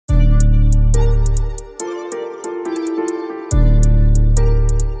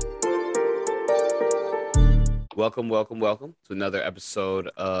Welcome to another episode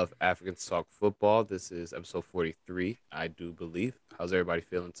of Africans Talk Football. This is episode 43, I do believe. How's everybody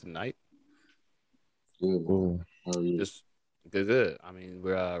feeling tonight? Good. Cool. How are you? Just good. I mean,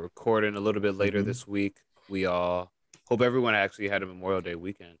 we're recording a little bit later this week. We all hope everyone actually had a Memorial Day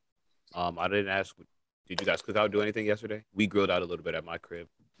weekend. I didn't ask, did you guys cook out, do anything yesterday? We grilled out a little bit at my crib.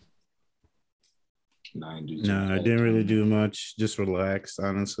 No, I didn't really do much. Just relaxed,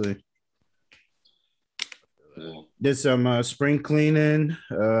 honestly. Yeah. Did some spring cleaning,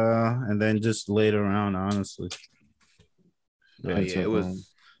 and then just laid around, honestly. It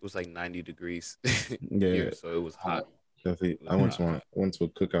was like 90 degrees here, so it was hot. Definitely. I went to a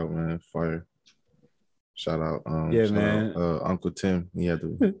cookout, man. Fire. Shout out, man. Uncle Tim. He had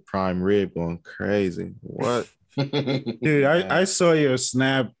the prime rib going crazy. What? Dude, I saw your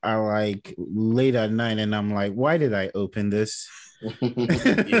snap like late at night, and I'm like, why did I open this?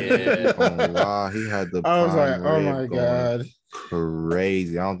 Yeah. Oh, wow, he had the. I was like, oh my god,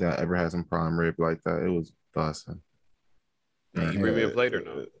 crazy! I don't think I ever had some prime rib like that. It was busting. You bring me a plate or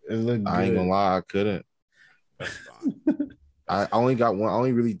no? It looked good. I ain't gonna lie, I couldn't. That's fine. I only got one. I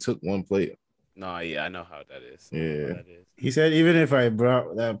only really took one plate. No, yeah, I know how that is. Yeah. He said even if I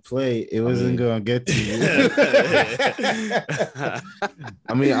brought that plate, it wasn't gonna get to you.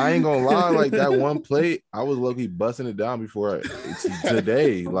 I mean, I ain't gonna lie, like that one plate, I was low-key busting it down before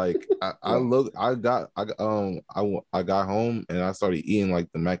today. Like I got home and I started eating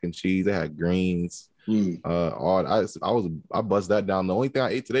like the mac and cheese. They had greens. I bust that down. The only thing I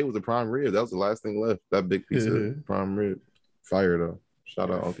ate today was the prime rib. That was the last thing left. That big piece of prime rib. Fire though. Shout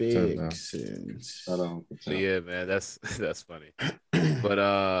out Uncle Tim now. Shout out Uncle Tim. Yeah, man, that's funny.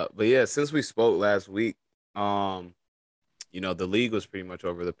 But yeah, since we spoke last week, the league was pretty much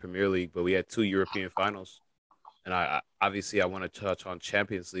over, the Premier League, but we had 2 European finals. And I obviously want to touch on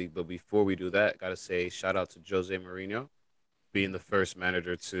Champions League, but before we do that, gotta say shout out to Jose Mourinho, being the first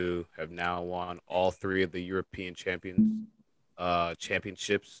manager to have now won all 3 of the European championships,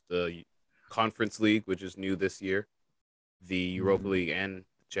 the Conference League, which is new this year, the Europa League and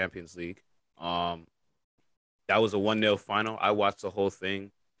Champions League. That was a 1-0 final. I watched the whole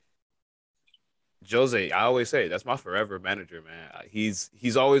thing. Jose, I always say that's my forever manager, man.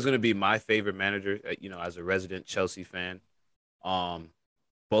 He's always going to be my favorite manager, as a resident Chelsea fan.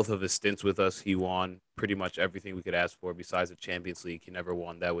 Both of his stints with us, he won pretty much everything we could ask for besides the Champions League. He never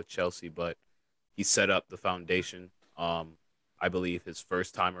won that with Chelsea, but he set up the foundation, I believe, his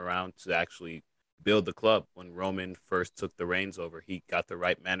first time around to actually build the club. When Roman first took the reins over, he got the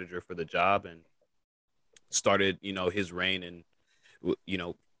right manager for the job and started, his reign in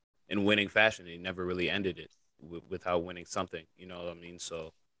winning fashion. He never really ended it without winning something. You know what I mean?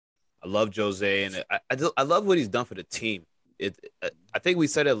 So I love Jose, and I love what he's done for the team. I think we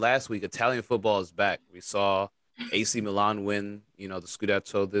said it last week. Italian football is back. We saw AC Milan win, the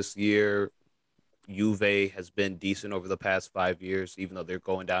Scudetto this year. Juve has been decent over the past 5 years, even though they're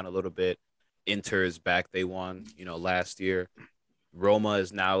going down a little bit. Inter is back. They won, last year. Roma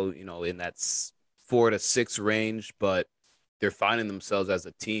is now, in that 4 to 6 range, but they're finding themselves as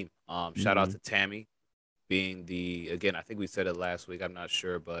a team. Shout out to Tammy being again, I think we said it last week. I'm not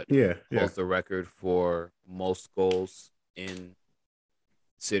sure, but holds the record for most goals in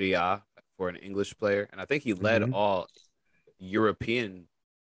Serie A for an English player. And I think he led all European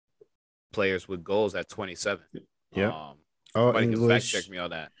players with goals at 27. Yeah. Somebody can fact check me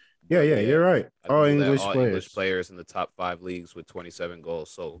on that. Yeah, you're right. All English players in the top 5 leagues with 27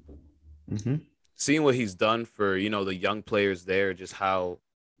 goals. So seeing what he's done for, the young players there, just how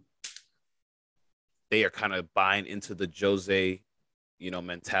they are kind of buying into the Jose,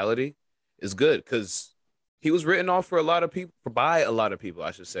 mentality is good, because he was written off by a lot of people,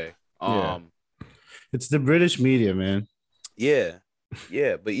 I should say. It's the British media, man. Yeah.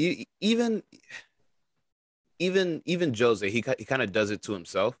 But even Jose, he kind of does it to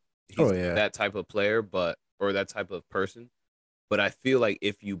himself. He's that type of player, or that type of person. But I feel like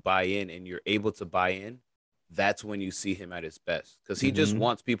if you buy in and you're able to buy in, that's when you see him at his best, because he just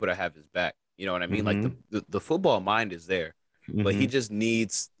wants people to have his back. You know what I mean? Like the football mind is there, but he just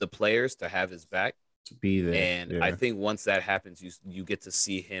needs the players to have his back, to be there. And I think once that happens, you get to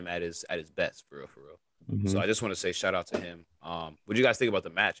see him at his best, for real. So I just want to say shout out to him. What do you guys think about the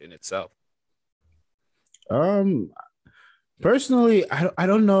match in itself? Personally, I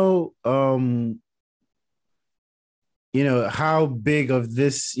don't know, how big of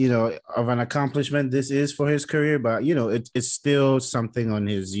this, of an accomplishment this is for his career, but it's still something on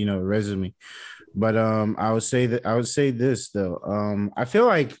his, resume. But I would say this though. I feel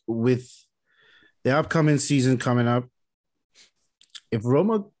like with the upcoming season coming up, if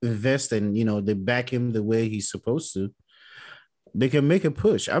Roma invest and they back him the way he's supposed to, they can make a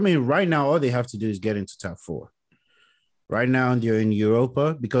push. I mean, right now all they have to do is get into top four. Right now they're in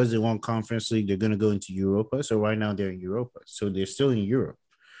Europa because they won Conference League. They're going to go into Europa. So right now they're in Europa. So they're still in Europe.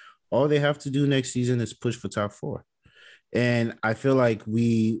 All they have to do next season is push for top four. And I feel like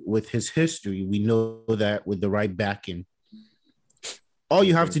with his history, we know that with the right backing, all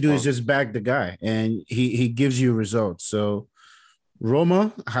you have to do is just back the guy, and he gives you results. So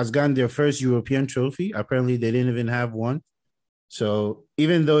Roma has gotten their first European trophy. Apparently, they didn't even have one. So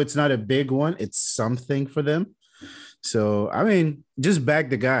even though it's not a big one, it's something for them. So, I mean, just back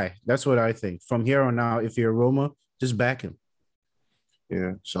the guy. That's what I think. From here on out, if you're Roma, just back him.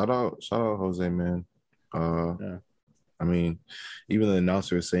 Yeah, shout out Jose, man. Yeah. I mean, even the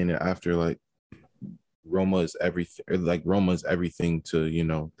announcer is saying it after, like, Roma is everything. Like, Roma is everything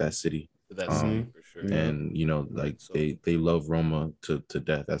to that city. That city, for sure. And like they love Roma to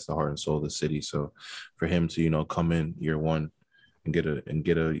death. That's the heart and soul of the city. So, for him to come in year one and get a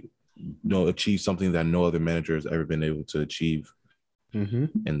achieve something that no other manager has ever been able to achieve,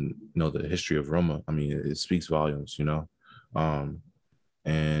 and the history of Roma. I mean, it speaks volumes.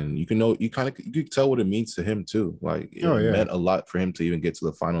 And you could tell what it means to him too. Like it meant a lot for him to even get to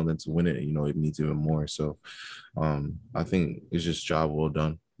the final, and then to win it. It means even more. So, I think it's just job well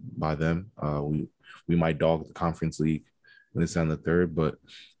done by them. We might dog the Conference League when it's on the third, but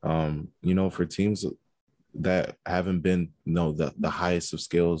for teams that haven't been the highest of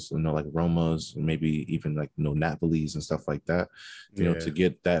scales, like Roma's, maybe even like Napoli's and stuff like that, to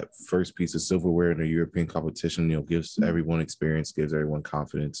get that first piece of silverware in a European competition, gives everyone experience, gives everyone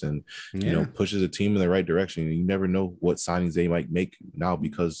confidence, and pushes a team in the right direction. You never know what signings they might make now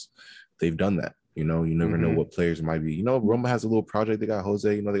because they've done that. You never know what players might be. Roma has a little project. They got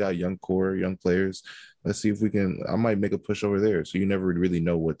Jose. They got a young core, young players. Let's see if I might make a push over there. So you never really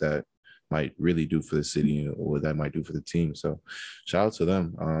know what that might really do for the city or what that might do for the team. So shout out to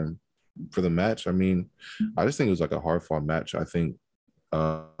them. For the match, I mean, I just think it was like a hard-fought match. I think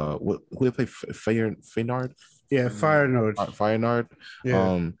who they play? Feyenoord? Yeah, Feyenoord. Feyenoord.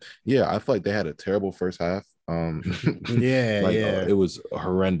 I feel like they had a terrible first half. It was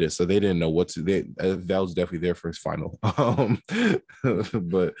horrendous. So they didn't know what to. That was definitely their first final. But I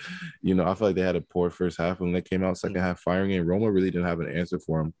feel like they had a poor first half, and they came out second half firing. And Roma really didn't have an answer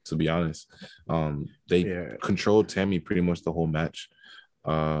for them, to be honest. They controlled Tammy pretty much the whole match.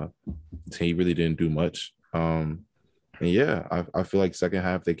 He really didn't do much. I feel like second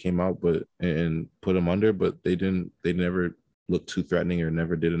half they came out and put them under, but they never looked too threatening or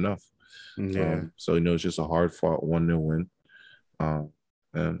never did enough. So it's just a hard fought 1-0 win.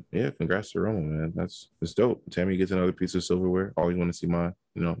 And congrats to Roma, man. It's dope. Tammy gets another piece of silverware. Always want to see my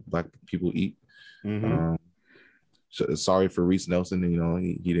black people eat. So sorry for Reece Nelson.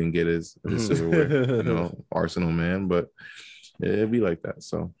 He didn't get his silverware. Arsenal man, but it'd be like that.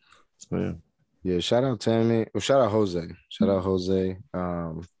 So yeah. Yeah, shout out Tammy. Well, shout out Jose.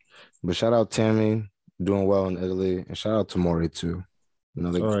 But shout out Tammy, doing well in Italy, and shout out to Mori too.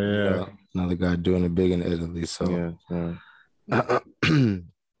 Another guy doing it big in Italy. So good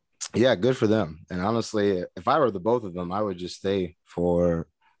for them. And honestly, if I were the both of them, I would just stay for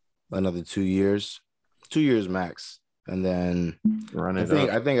another 2 years max, and then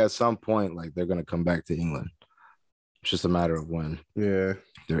I think at some point, like, they're gonna come back to England. It's just a matter of when. Yeah.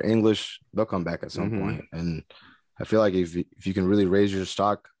 They're English, they'll come back at some point. And I feel like if you can really raise your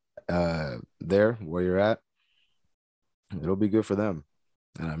stock there where you're at, it'll be good for them.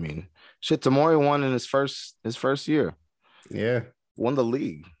 And I mean, Tomori won in his first year. Yeah. Won the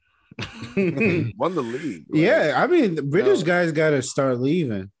league. Won the league. Like, yeah, I mean, the British guys got to start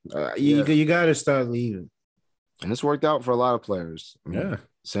leaving. You got to start leaving. And it's worked out for a lot of players. I mean,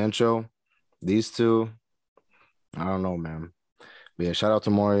 Sancho, these two, I don't know, man. But yeah, shout out to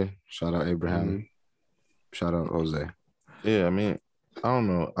Mori, shout out Abraham, shout out Jose. Yeah, I mean, I don't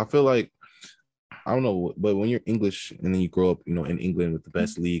know. I feel like, I don't know, but when you're English and then you grow up, in England with the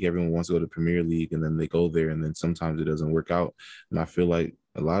best league, everyone wants to go to Premier League, and then they go there, and then sometimes it doesn't work out. And I feel like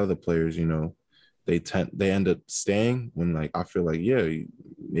a lot of the players, they end up staying when, like, I feel like,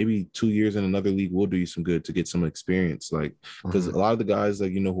 maybe 2 years in another league will do you some good to get some experience. Like, because a lot of the guys,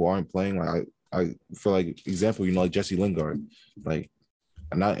 like, who aren't playing, like, I feel like, example, like Jesse Lingard, like,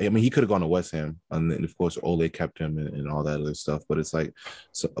 he could have gone to West Ham, and then of course Ole kept him and all that other stuff. But it's like,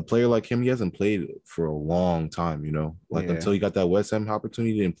 so a player like him, he hasn't played for a long time, until he got that West Ham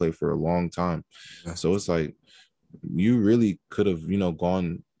opportunity, he didn't play for a long time. Yeah. So it's like, you really could have,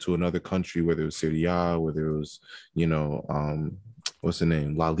 gone to another country, whether it was Serie A, whether it was, what's the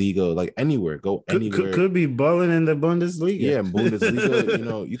name? La Liga, like anywhere. Go anywhere. Could be balling in the Bundesliga. Yeah,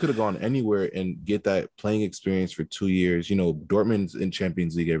 Bundesliga, you could have gone anywhere and get that playing experience for 2 years. Dortmund's in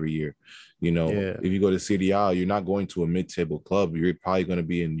Champions League every year. If you go to Serie A, you're not going to a mid-table club. You're probably going to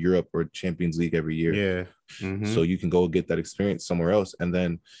be in Europe or Champions League every year. Yeah. Mm-hmm. So you can go get that experience somewhere else. And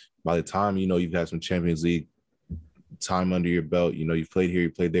then by the time, you've had some Champions League time under your belt, you've played here, you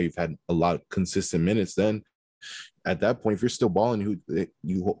played there, you've had a lot of consistent minutes, then at that point, if you're still balling,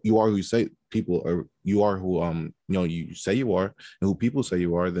 you are who you say people are, you are who you say you are, and who people say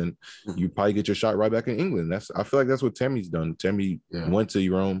you are, then you probably get your shot right back in England. I feel like that's what Tammy's done. Tammy went to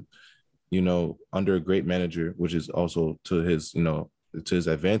Rome, under a great manager, which is also to his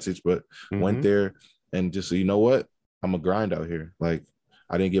advantage, but went there and just, you know what, I'm a grind out here. Like,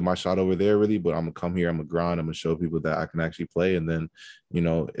 I didn't get my shot over there really, but I'm gonna come here, I'm gonna grind, I'm gonna show people that I can actually play. And then,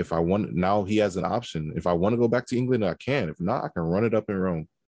 if I want, now he has an option. If I want to go back to England, I can. If not, I can run it up in Rome.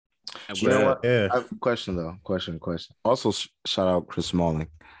 You know what? Yeah. I have a question though. Question. Also, shout out Chris Smalling.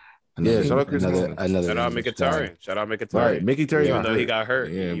 Shout out Chris Smalling. Shout out Mkhitaryan. Shout out Mkhitaryan. Right, Mkhitaryan. Even though he got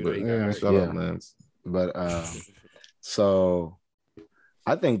hurt. Shout out, man. But so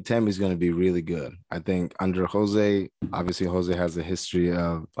I think Tammy's going to be really good. I think under Jose, obviously Jose has a history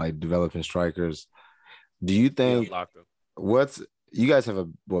of like developing strikers. Do you think you guys have a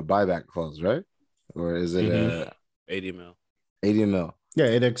buyback clause, right? Or is it 80 mil? 80 mil. Yeah,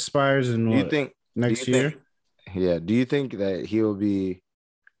 it expires in next year? Do you think that he'll be?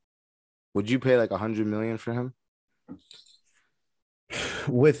 Would you pay like 100 million for him?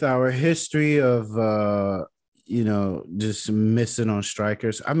 With our history of just missing on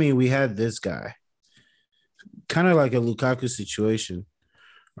strikers. I mean, we had this guy, kind of like a Lukaku situation.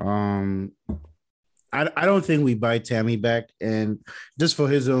 I don't think we buy Tammy back, and just for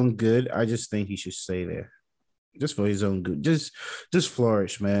his own good, I just think he should stay there. Just for his own good, just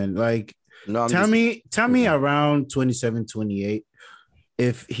flourish, man. Like Tammy around 27, 28.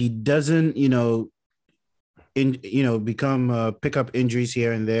 If he doesn't, become pick up injuries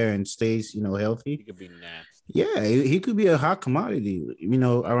here and there and stays, healthy, he could be nasty. Yeah, he could be a hot commodity,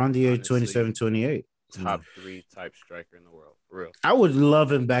 around the age 27, 28. Top 3 type striker in the world, for real. I would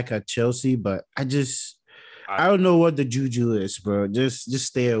love him back at Chelsea, but I don't know what the juju is, bro. Just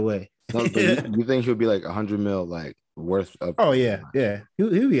stay away. No, but you think he'll be like 100 mil, like worth up? Oh yeah.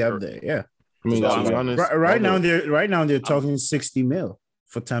 He'll be up there. Yeah. I mean, to be honest, right now they're talking 60 mil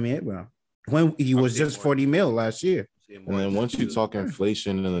for Tammy Abraham when he was just 40 mil last year. And then once you talk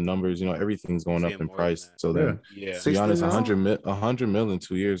inflation and the numbers, everything's going up in price. So then, to be honest, 100 mil in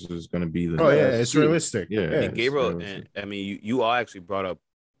 2 years is going to be the. Oh yeah, it's realistic. Yeah, and Gabriel, and I mean, you all actually brought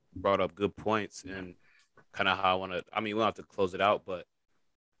up good points and kind of how I want to. I mean, we don't have to close it out, but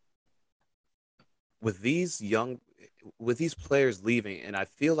with these players leaving, and I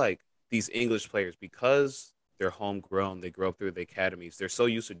feel like these English players, because they're homegrown, they grow up through the academies, they're so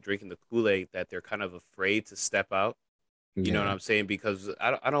used to drinking the Kool-Aid that they're kind of afraid to step out. You know what I'm saying? Because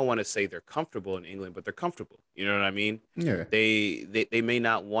I don't want to say they're comfortable in England, but they're comfortable. You know what I mean? Yeah. They may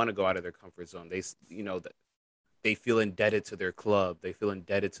not want to go out of their comfort zone. They feel indebted to their club. They feel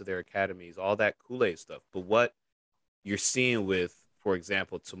indebted to their academies, all that Kool-Aid stuff. But what you're seeing with, for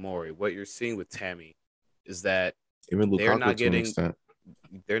example, Tomori, what you're seeing with Tammy is that even they're not getting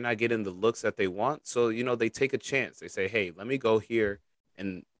the looks that they want. So, they take a chance. They say, hey, let me go here,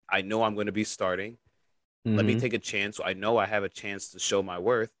 and I know I'm going to be starting. Let me take a chance. So I know I have a chance to show my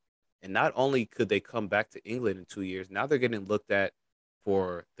worth. And not only could they come back to England in 2 years, now they're getting looked at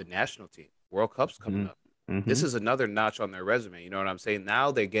for the national team. World Cup's coming up. This is another notch on their resume. You know what I'm saying?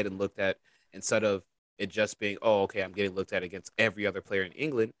 Now they're getting looked at instead of it just being, oh, okay, I'm getting looked at against every other player in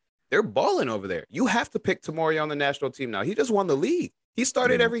England. They're balling over there. You have to pick Tomori on the national team now. He just won the league. He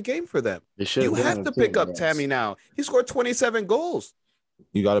started every game for them. You have to pick up Tammy now. He scored 27 goals.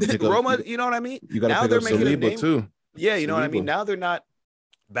 You got to pick up Roma. You know what I mean? You got to pick up Saliba too. Yeah, you know what I mean. Now they're not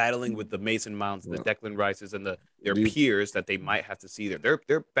battling with the Mason Mounts, the Declan Rices, and their peers that they might have to see there.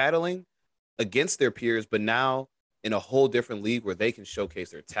 They're battling against their peers, but now in a whole different league where they can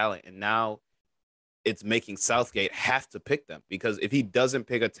showcase their talent. And now it's making Southgate have to pick them, because if he doesn't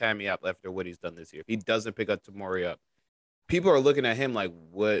pick a Tammy up after what he's done this year, if he doesn't pick up Tomori up, people are looking at him like,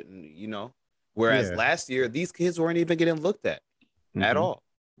 what, Whereas last year, these kids weren't even getting looked at all.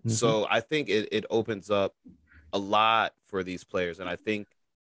 So I think it opens up a lot for these players. And I think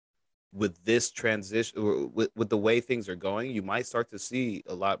with this transition, with the way things are going, you might start to see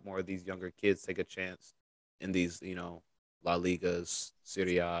a lot more of these younger kids take a chance in these, La Ligas,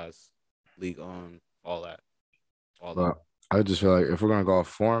 Serie A's, Ligue 1, all that. I just feel like if we're going to go off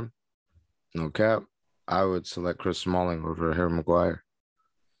form, no cap, I would select Chris Smalling over Harry Maguire.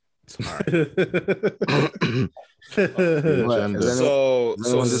 Smart. So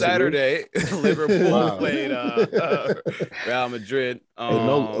Saturday, Liverpool played Real Madrid.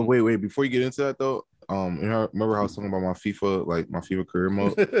 Wait. Before you get into that though, remember how I was talking about my FIFA career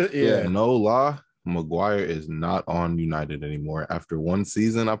mode? Yeah. No lie, Maguire is not on United anymore. After one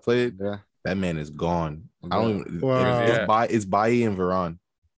season I played, that man is gone. I don't even. Wow. It's Bailly and Varane.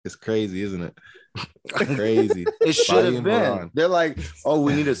 It's crazy, isn't it? Crazy. It should have been. They're like, oh,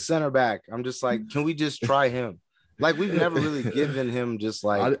 we need a center back. I'm just like, can we just try him? Like, we've never really given him just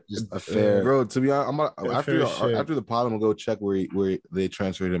a fair. Bro, to be honest, after the pod, I'm gonna go check where they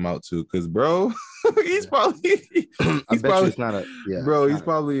transferred him out to, because bro, he's probably he's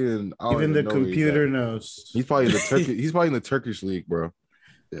probably in. Even the computer knows. He's probably in the Turkish. He's probably in the Turkish league, bro.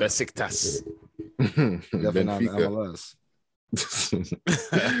 Besiktas. Definitely not MLS.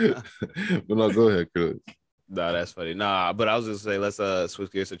 But no, go ahead, Chris. Nah, that's funny. Nah, but I was just say let's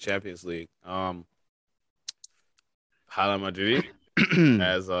switch gears to Champions League. Hala Madrid,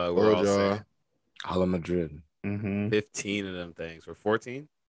 as we're all saying. Hala Madrid. 15 of them things, or 14?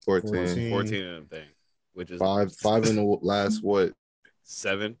 14 of them things, which is five in the last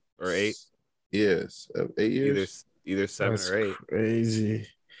 7 or 8? Yes, 8 years. Either 7 or 8. Crazy.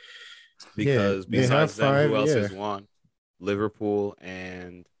 Because besides them, who else has won? Liverpool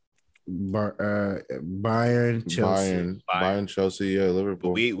and Bayern, Chelsea. Bayern, Chelsea, yeah,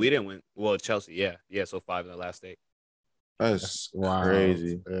 Liverpool. But we didn't win. Well, Chelsea, yeah. So 5 in the last 8. That's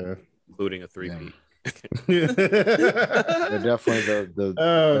crazy, including a 3-peat. They're definitely the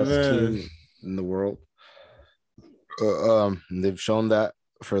best team in the world. They've shown that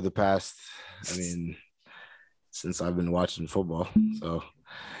for the past, since I've been watching football. So,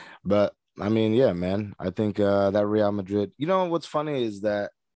 but yeah, man. I think that Real Madrid. You know what's funny is that,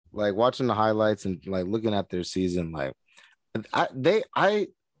 like, watching the highlights and like looking at their season, like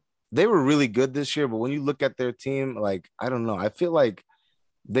they were really good this year, but when you look at their team, like, I don't know, I feel like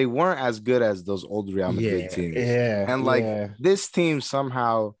they weren't as good as those old Real Madrid teams. Yeah, and like this team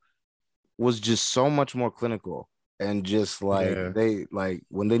somehow was just so much more clinical, and just like they, like,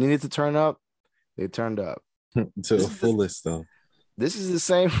 when they needed to turn up, they turned up to the fullest though. This is the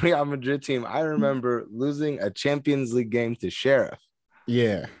same Real Madrid team. I remember losing a Champions League game to Sheriff.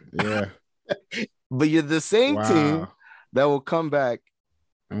 Yeah. But you're the same team that will come back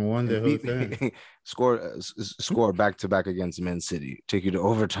and won the whole thing. Score back-to-back against Man City, take you to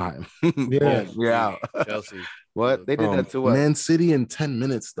overtime. You're out. Chelsea. What? They did that to us. Man City in 10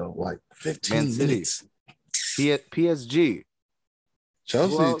 minutes, though. Like 15 minutes. PSG.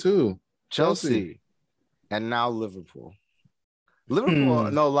 Chelsea, too. Chelsea. And now Liverpool.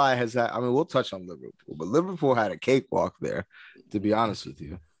 Liverpool, no lie, has had, we'll touch on Liverpool, but Liverpool had a cakewalk there, to be honest with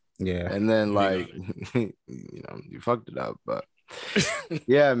you. Yeah. And then, like, you fucked it up, but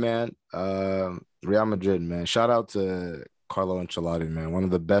yeah, man. Real Madrid, man. Shout out to Carlo Ancelotti, man. One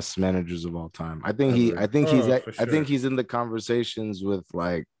of the best managers of all time. I think he's in the conversations with,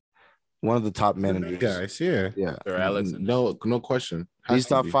 like, one of the top managers. Guys, yeah. Sir Alex. No question. He's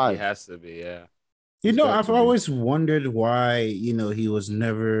top 5. He has to be, yeah. I've always wondered why, he was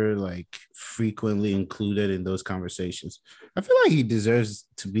never, like, frequently included in those conversations. I feel like he deserves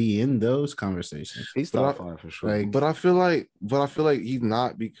to be in those conversations. He's top 5 for sure. But I feel like he's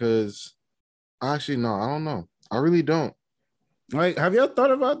not, because actually, no, I don't know. I really don't. Like, have y'all thought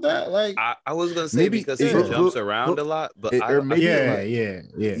about that? Like, I was gonna say maybe because he jumps around a lot, but yeah.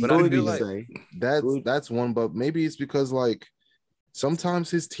 But I feel like that's one, but maybe it's because, like, sometimes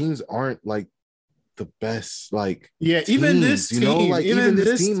his teams aren't, like, the best, like, teams, even this team, like, even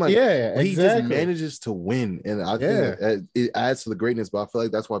this team, like, exactly. He just manages to win, and I think it adds to the greatness. But I feel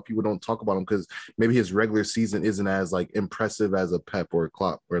like that's why people don't talk about him, because maybe his regular season isn't as, like, impressive as a Pep or a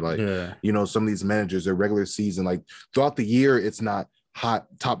Klopp, or, like, some of these managers, their regular season, like, throughout the year, it's not hot,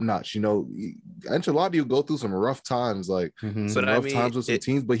 top notch. Ancelotti will go through some rough times, like some rough times with some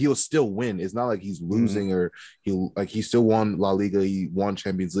teams, but he'll still win. It's not like he's losing, or he still won La Liga, he won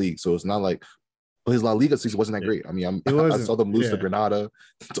Champions League, so it's not like. But his La Liga season wasn't that great. I saw them lose to Granada,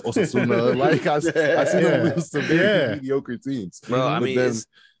 to Osasuna. Like, I seen them lose to very mediocre teams. Well, I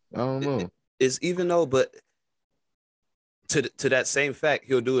don't know. It's even though, but to that same fact,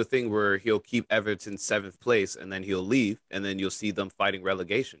 he'll do a thing where he'll keep Everton 7th place, and then he'll leave, and then you'll see them fighting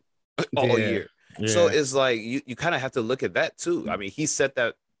relegation all year. Yeah. So it's like you kind of have to look at that too. He set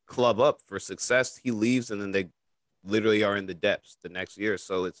that club up for success. He leaves, and then they literally are in the depths the next year.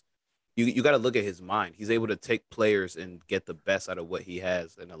 So it's. You got to look at his mind. He's able to take players and get the best out of what he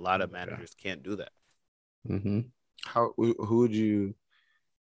has, and a lot of managers can't do that. Who would you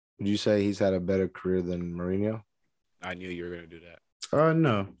Would you say he's had a better career than Mourinho? I knew you were going to do that.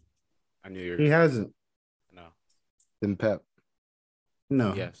 No. I knew you were He hasn't. No. Than Pep?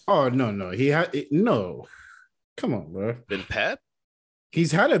 No. Yes. Oh, no. He had no. Come on, bro. Than Pep?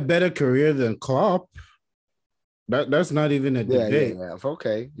 He's had a better career than Klopp. That's not even a debate. Yeah.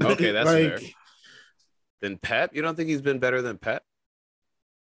 Okay. Okay, that's like, fair. Than Pep? You don't think he's been better than Pep?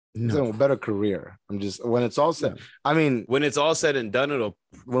 No, a better career. I'm just when it's all said. I mean, when it's all said and done,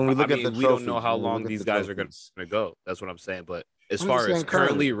 when we look at the trophies, we don't know how long these guys are going to go. That's what I'm saying. But as far as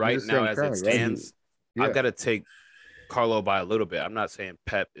currently, right now, as it stands, I've got to take Carlo by a little bit. I'm not saying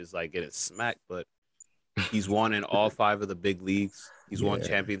Pep is like getting smacked, but he's won in all 5 of the big leagues. He's won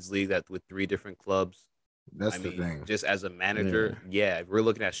Champions League with 3 different clubs. That's the thing. Just as a manager, if we're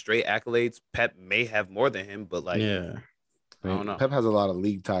looking at straight accolades, Pep may have more than him, but like, I don't know. Pep has a lot of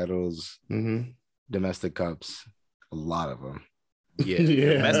league titles, domestic cups, a lot of them.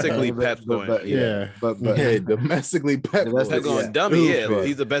 Domestically, Pep's going. Domestically, Pep going dummy.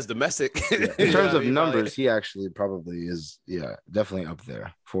 He's the best domestic. In terms of numbers, he actually probably is. Definitely up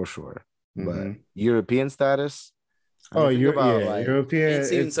there for sure. But European status. European. You've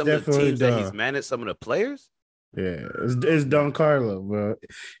seen some of the teams that he's managed, some of the players. Yeah, it's Don Carlo, bro.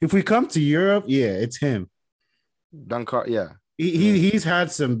 If we come to Europe, it's him. Don Carlo, he's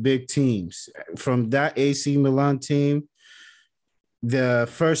had some big teams from that AC Milan team, the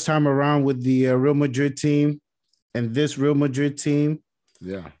first time around with the Real Madrid team, and this Real Madrid team.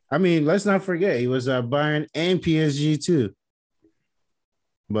 Yeah, I mean, let's not forget he was at Bayern and PSG too.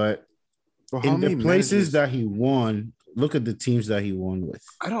 But in the places that he won, look at the teams that he won with.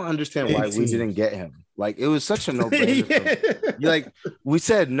 I don't understand why we didn't get him. Like, it was such a no-brainer. Like, we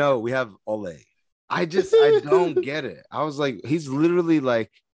said no, we have Ole. I don't get it. I was like, he's literally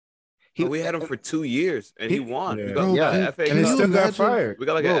like, we had him for 2 years and he won. Yeah. We got the FA Cup. He still got fired. We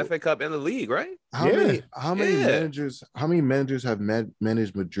got like an FA Cup and the league, right? How many managers have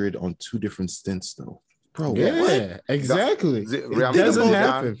managed Madrid on 2 different stints though? Bro, what? Exactly. It doesn't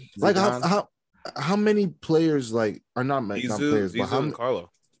happen. Like how many players like are not players, but how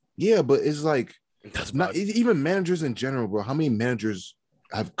Carlo? Yeah, but it's like not even managers in general, bro. How many managers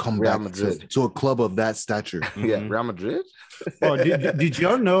have come back to a club of that stature? Real Madrid. Did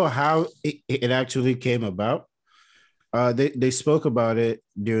y'all know how it actually came about? They spoke about it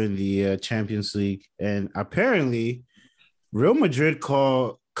during the Champions League, and apparently Real Madrid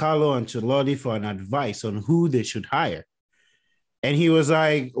called Carlo Ancelotti for an advice on who they should hire. And he was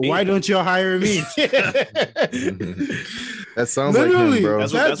like, why don't you hire me? That sounds literally, like him, bro.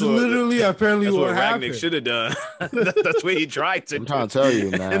 That's literally apparently what happened. Ragnick should have done. That's what he tried to I'm trying to tell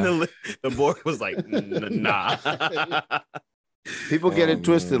you, man. And the board was like, nah. People get it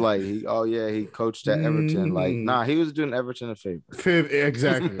twisted. Like, he coached at Everton. Like, nah, he was doing Everton a favor.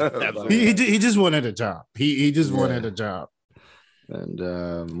 Exactly. he just wanted a job. He just wanted a job. And,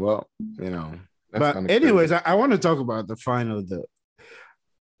 well, you know. But anyways, I want to talk about the final, though.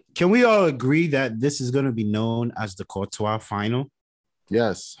 Can we all agree that this is going to be known as the Courtois final?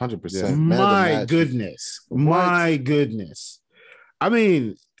 Yes, 100%. My goodness. My goodness. I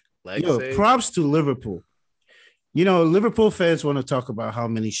mean, props to Liverpool. You know, Liverpool fans want to talk about how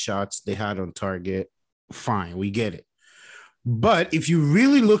many shots they had on target. Fine, we get it. But if you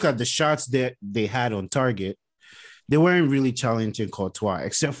really look at the shots that they had on target, they weren't really challenging Courtois,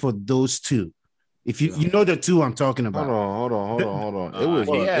 except for those 2. If you know the 2 I'm talking about. Hold on. It was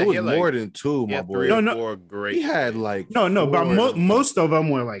more than 2, my boy. 3 or 4 great. He had like but most of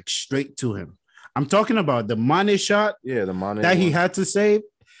them were like straight to him. I'm talking about the Mane shot. Yeah, the Mane that he had to save,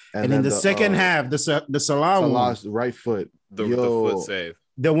 and in the second half, the Salah's right foot, the foot save,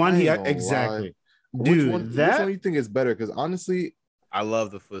 the one he had exactly. Dude, which one do you think is better? Because honestly, I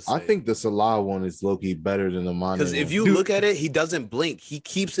love the foot save. I think the Salah one is low-key better than the Mane. Because if you look at it, he doesn't blink. He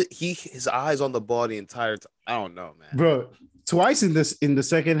keeps it. His eyes on the ball the entire time. I don't know, man. Bro, twice in the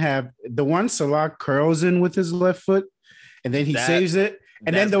second half, the one Salah curls in with his left foot, and then he saves it.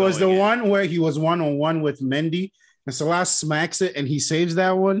 And then there was the one where he was 1-on-1 with Mendy, and Salah smacks it, and he saves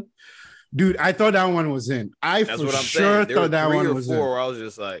that one. Dude, I thought that one was in. That's for what I'm sure saying. Thought that one was in. Where I was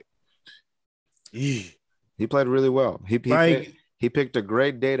just like, he played really well. He picked a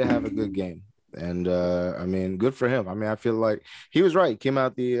great day to have a good game. And, I mean, good for him. I mean, I feel like he was right. He came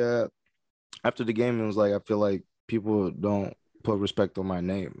out after the game and was like, I feel like people don't put respect on my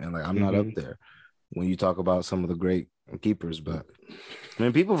name. And, like, I'm not up there when you talk about some of the great keepers. But, I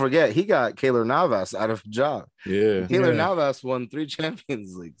mean, people forget he got Keylor Navas out of a job. Yeah. Keylor Navas won 3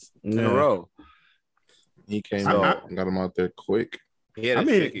 Champions Leagues in a row. He came out and got him out there quick. He had a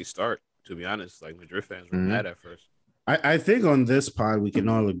shaky start, to be honest. Like, Madrid fans were mad at first. I think on this pod we can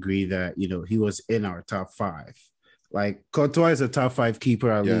all agree that he was in our top 5. Like Courtois is a top 5 keeper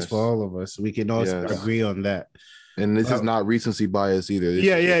at least for all of us. We can all agree on that. And this is not recency bias either.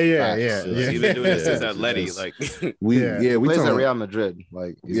 Yeah. Even doing this is Atleti, like we plays at Real Madrid.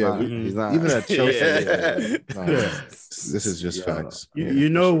 Like he's not even at Chelsea. This is just facts. You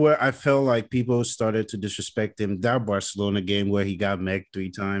know where I felt like people started to disrespect him? That Barcelona game where he got megged 3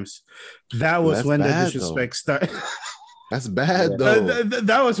 times. That was when the disrespect started. That's bad though.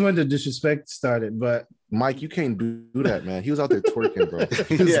 That was when the disrespect started. But Mike, you can't do that, man. He was out there twerking, bro.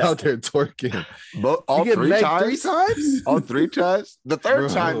 He was out there twerking. But all 3 times? All 3 times? The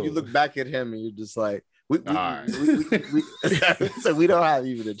third time you look back at him and you're just like, we so we don't have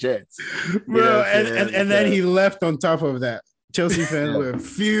even a chance. Bro, and then he left on top of that. Chelsea fans were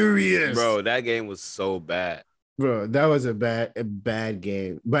furious. Bro, that game was so bad. Bro, that was a bad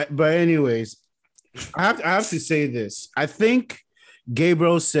game. But anyways, I have to say this. I think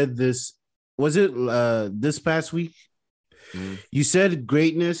Gabriel said this. Was it this past week? You said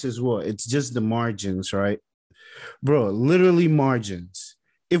greatness is what? It's just the margins, right? Bro, literally margins.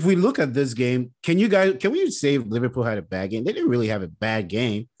 If we look at this game, can we say Liverpool had a bad game? They didn't really have a bad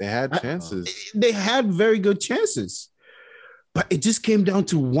game. They had chances. They had very good chances. But it just came down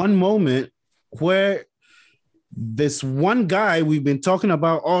to one moment where this one guy we've been talking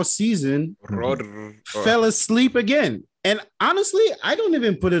about all season fell asleep again. And honestly, I don't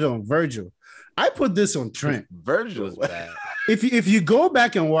even put it on Virgil. I put this on Trent. Virgil was bad. If you go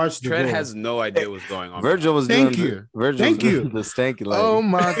back and watch the Trent goal, has no idea what's going on. Virgil was Thank doing you. the stanky leg. Oh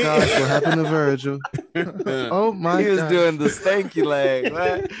my gosh, what happened to Virgil? Oh my he was doing the stanky leg.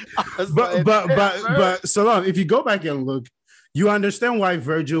 But Salam, if you go back and look, you understand why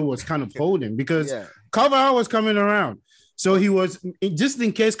Virgil was kind of holding because Carvajal was coming around. So he was just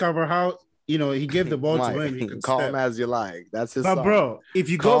in case Carvajal, he gave the ball to him. He could call step. him as you like. That's his. But song. bro, if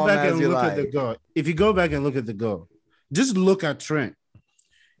you go back and look at the goal, just look at Trent.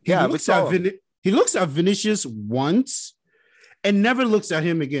 He looks at Vinicius once and never looks at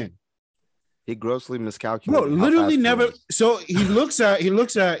him again. He grossly miscalculated. Bro, literally never. So he looks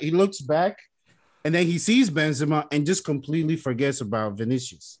back, and then he sees Benzema and just completely forgets about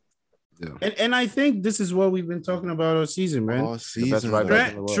Vinicius. Yeah. And I think this is what we've been talking about all season, man. All season,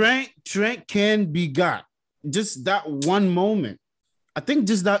 Trent can be got. Just that one moment. I think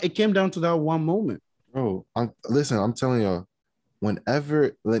just that it came down to that one moment. Bro, I'm telling y'all,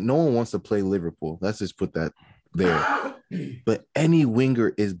 whenever no one wants to play Liverpool, let's just put that there. But any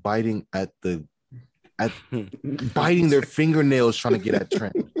winger is biting biting their fingernails trying to get at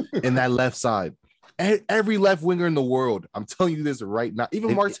Trent in that left side. Every left winger in the world, I'm telling you this right now.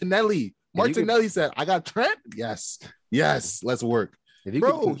 Even Martinelli said, "I got Trent." Yes, let's work.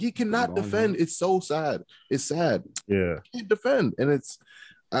 Bro, he cannot defend. It's so sad. It's sad. Yeah, he can't defend, and it's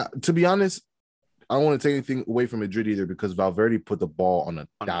to be honest, I don't want to take anything away from Madrid either because Valverde put the ball on a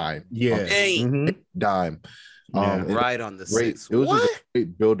dime. Yeah, dime. Right on the six. It was just a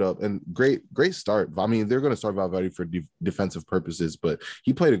great build up and great start. I mean, they're going to start Valverde for defensive purposes, but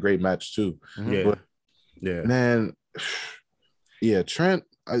he played a great match too. Man, Trent.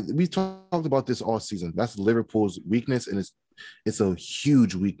 We talked about this all season. That's Liverpool's weakness, and it's a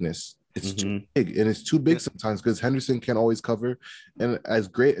huge weakness. It's too big, and it's too big sometimes because Henderson can't always cover, and as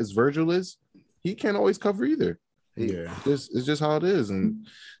great as Virgil is, he can't always cover either. It's just how it is, and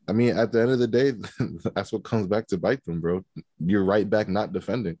I mean, at the end of the day, that's what comes back to bite them, bro. You're right back not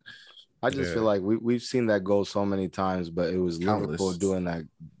defending. I just feel like we've seen that goal so many times, but it was Liverpool doing that.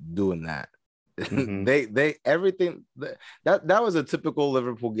 They everything that was a typical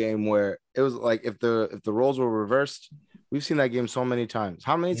Liverpool game where it was like if the roles were reversed. We've seen that game so many times.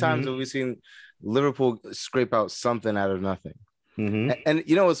 How many times have we seen Liverpool scrape out something out of nothing? And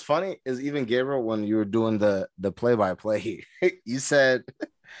you know what's funny is even Gabriel, when you were doing the play-by-play, you said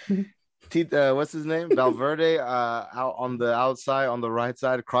what's his name? Valverde out on the outside, on the right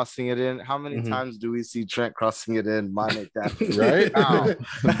side, crossing it in. How many times do we see Trent crossing it in? Mane, right?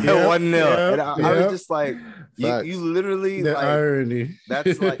 1-0. And I was just like, you literally the irony.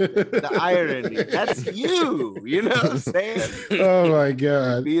 That's like the irony. That's you. You know what I'm saying? Oh my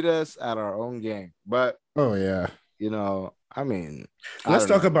God. Beat us at our own game. But I mean, let's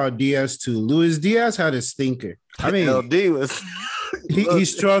talk about Diaz too. Luis Diaz had a stinker. I mean, LD was he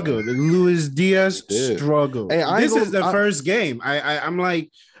struggled. Luis Diaz struggled. Hey, this is the first game. I'm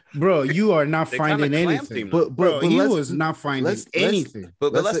like, bro, you are not finding anything. But he was not finding anything.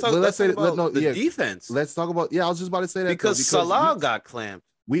 But let's talk about the defense. Let's talk about. I was just about to say that because Salah got clamped.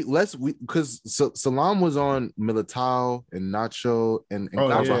 Because Salam was on Militao and Nacho and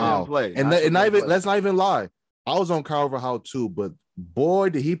Carvajal, and let's not even lie. I was on Carvajal too, but boy,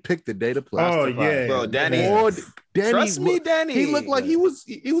 did he pick the day to play. Oh yeah, bro, Danny. Boy, Danny, Trust me, Danny. He looked like he was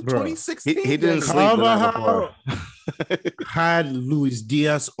Bro, 2016. He didn't sleep the night before. Had Luis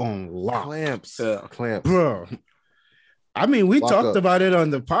Diaz on lock. Clamps, Bro. I mean, we Lock talked up. about it on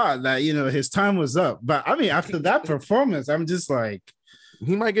the pod that, you know, his time was up. But I mean, after that performance, I'm just like,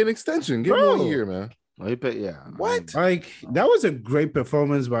 he might get an extension. Give him 1 year, man. What? Like, that was a great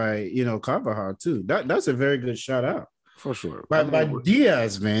performance by, you know, Carvajal too. That's a very good shout out. For sure. But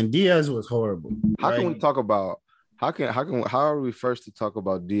Diaz, man, Diaz was horrible. How can we talk about how are we first to talk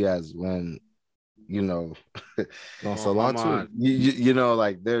about Diaz when, you know, Salah too. You know,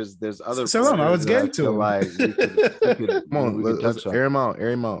 like there's other Salam, I was getting to him. like we could, come on, let's air him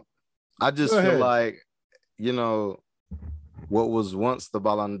out. I just feel like, you know, what was once the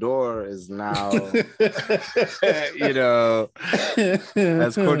Ballon d'Or is now, you know,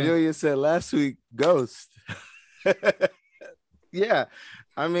 as Cordelia said last week, ghost. Yeah,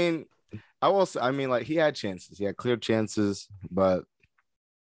 I mean, like he had chances, he had clear chances, but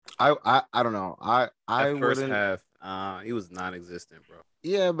I don't know. I first half, he was non-existent, bro.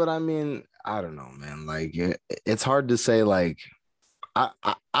 Yeah, but I mean, I don't know, man. Like it's hard to say. Like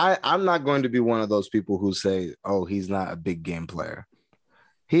I'm not going to be one of those people who say, "Oh, he's not a big game player."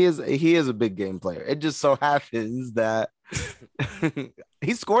 He is a big game player. It just so happens that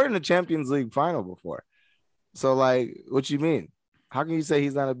he scored in the Champions League final before. So, like, what you mean? How can you say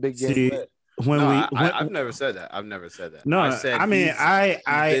he's not a big game player? I've never said that. No, I said I mean,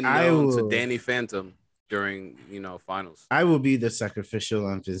 I will to Danny Phantom during, you know, finals. I will be the sacrificial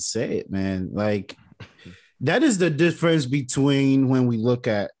and just say it, man. Like, that is the difference between when we look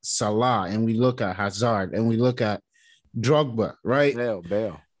at Salah and we look at Hazard and we look at Drogba, right?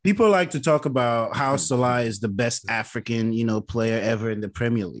 Bale. People like to talk about how Salah is the best African, you know, player ever in the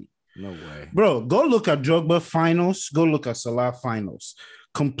Premier League. No way. Bro, go look at Drogba finals. Go look at Salah finals.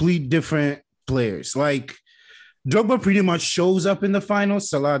 Complete different players. Like, Drogba pretty much shows up in the finals.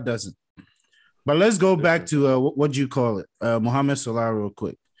 Salah doesn't. But let's go back to, what do you call it? Mohamed Salah real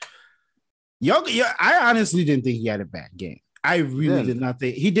quick. I honestly didn't think he had a bad game. I really did not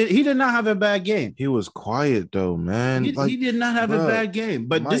think he did not have a bad game. He was quiet though, man. He did not have a bad game.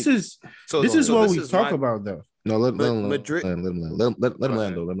 But Mike, this is what we talk about though. No, let him Madrid. Let him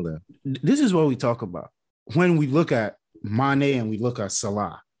land. This is what we talk about when we look at Mane and we look at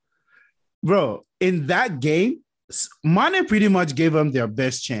Salah. Bro, in that game, Mane pretty much gave them their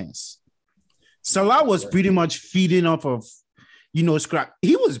best chance. Salah was pretty much feeding off of, you know, scrap.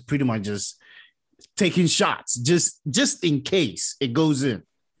 He was pretty much just taking shots, just in case it goes in.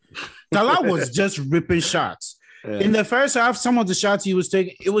 Salah was just ripping shots. Yeah. In the first half, some of the shots he was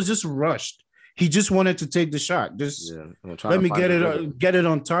taking, it was just rushed. He just wanted to take the shot. Just let me get it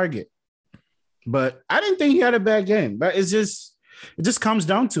on target. But I didn't think he had a bad game. But it just comes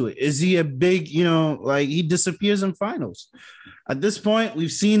down to it. Is he a big, you know, like he disappears in finals? At this point,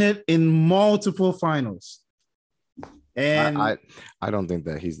 we've seen it in multiple finals. And I don't think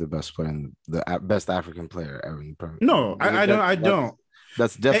that he's the best player, the best African player ever in the Premier League. No, I don't.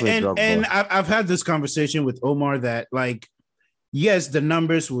 That's definitely and I've had this conversation with Omar that, like, yes, the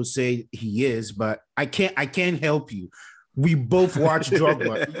numbers will say he is, but I can't help you. We both watch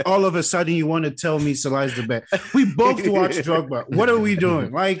Drogba. All of a sudden, you want to tell me Salah's the best. We both watch Drogba. What are we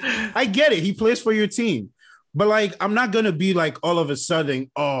doing? Like, I get it. He plays for your team. But, like, I'm not going to be like all of a sudden,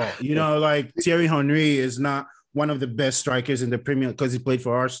 you know, like Thierry Henry is not one of the best strikers in the Premier League because he played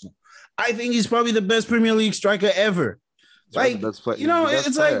for Arsenal. I think he's probably the best Premier League striker ever. Like, you know,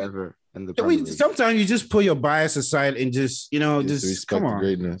 it's like ever in the sometimes you just put your bias aside and just, you know, just respect come on.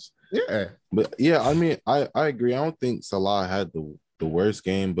 The greatness. Yeah. But yeah, I mean, I agree. I don't think Salah had the worst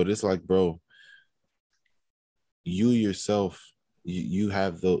game, but it's like, bro, you yourself, you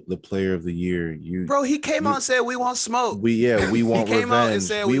have the player of the year. Bro, he came out and said we want smoke. We want he revenge. Came out and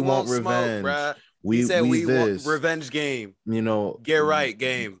said we want revenge. Smoke, bruh. He said we want revenge game. You know, get right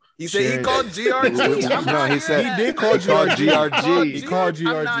game. He said he called GRG. No, he said he did call GRG. He called GRG.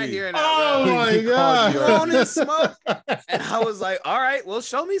 I'm not hearing that. Oh my god! You wanted smoke, and I was like, all right, well,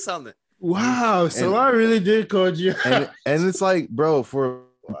 show me something. Wow, Salah really did call you. And it's like, bro, for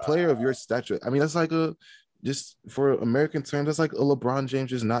a player of your stature, I mean, that's like just for American terms, that's like a LeBron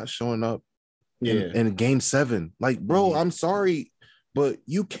James just not showing up in game 7. Like, bro, I'm sorry, but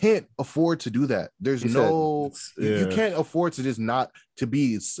you can't afford to do that. There's you can't afford to just not to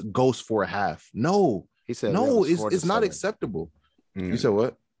be ghost for a half. No, he said no, it's not acceptable. You said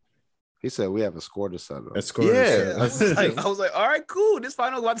what? He said we have a score to settle. Yeah, I was like, all right, cool. This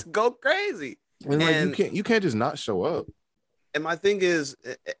final about to go crazy. And like, you can't just not show up. And my thing is,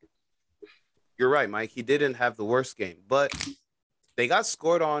 you're right, Mike. He didn't have the worst game, but they got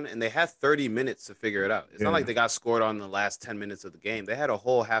scored on and they had 30 minutes to figure it out. It's not like they got scored on in the last 10 minutes of the game. They had a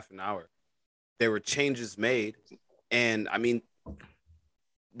whole half an hour. There were changes made, and I mean,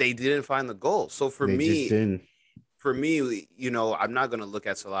 they didn't find the goal. So for me, you know, I'm not going to look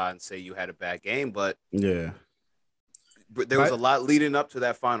at Salah and say you had a bad game, but there was a lot leading up to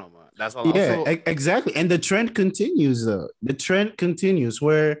that final, man. That's all. Exactly. And the trend continues, though. The trend continues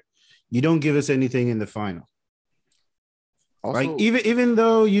where you don't give us anything in the final. Also, like even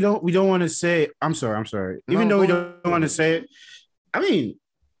though we don't want to say. I'm sorry. Even though we don't want to say it, I mean,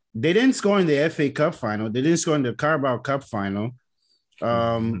 they didn't score in the FA Cup final. They didn't score in the Carabao Cup final.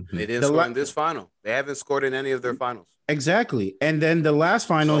 They didn't score in this final. They haven't scored in any of their finals. Exactly. And then the last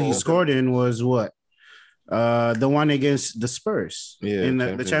final he scored in was what? The one against the Spurs in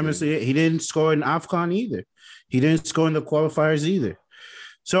the Champions League. He didn't score in AFCON either. He didn't score in the qualifiers either.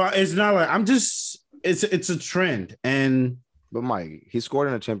 So it's not like it's a trend. But Mike, he scored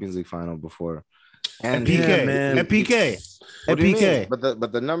in a Champions League final before. And PK. But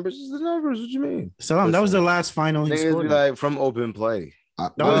the numbers is the numbers. What do you mean? Salam, that was the last final he scored. Like from open play.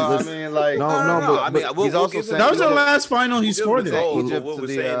 That was the last final he scored.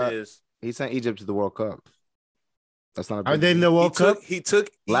 He sent Egypt to the World Cup. That's not. Are they in the World Cup? He took.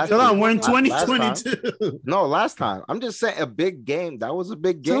 We're in 2022. No, last time. I'm just saying a big game. That was a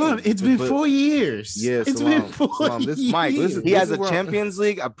big game. It's been 4 years. Yeah, it's been 4 years. Mike, listen, he has a Champions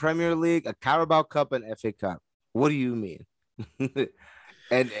League, a Premier League, a Carabao Cup, and FA Cup. What do you mean?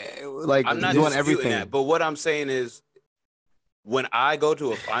 And like, I'm not doing everything. That, but what I'm saying is, when I go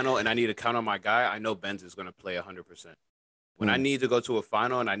to a final and I need to count on my guy, I know Benz is going to play 100%. When I need to go to a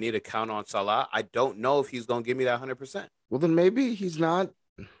final and I need to count on Salah, I don't know if he's going to give me that 100%. Well, then maybe he's not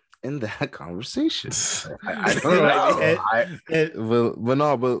in that conversation. I don't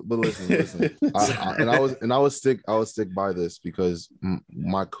know. But listen. I would stick by this because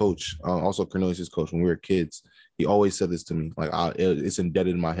my coach, also Cornelius' coach, when we were kids, he always said this to me. Like it's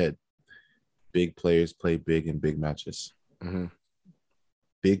embedded in my head. Big players play big in big matches. Mm-hmm.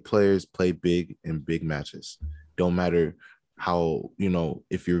 Big players play big in big matches. Don't matter how,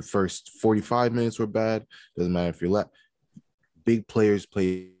 if your first 45 minutes were bad, doesn't matter if you're left. Big players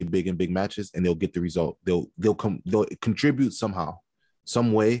play big in big matches and they'll get the result. They'll contribute somehow,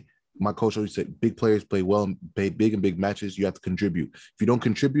 some way. My coach always said, big players play well and play big in big matches. You have to contribute. If you don't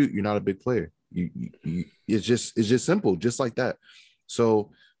contribute, you're not a big player. It's just simple, just like that.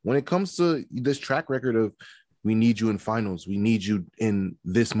 So when it comes to this track record of we need you in finals, we need you in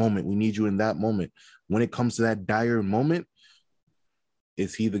this moment, we need you in that moment. When it comes to that dire moment,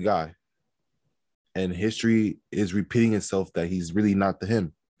 is he the guy? And history is repeating itself that he's really not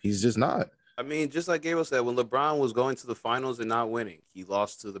him. He's just not. I mean, just like Gabriel said, when LeBron was going to the finals and not winning, he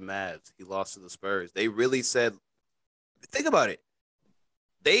lost to the Mavs. He lost to the Spurs. They really said, think about it.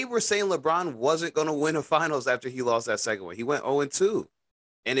 They were saying LeBron wasn't going to win a finals after he lost that second one. He went 0-2.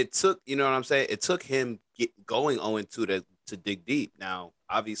 And it took, you know what I'm saying? It took him going 0-2 to dig deep. Now,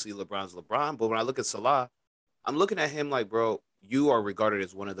 obviously, LeBron's LeBron. But when I look at Salah, I'm looking at him like, bro, you are regarded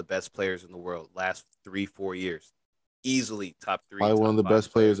as one of the best players in the world last 3-4 years. Easily top 3. Probably one of the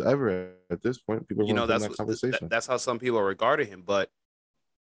best players ever at this point. People that's how some people are regarding him. But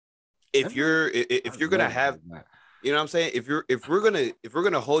if you're gonna have, you know what I'm saying? If we're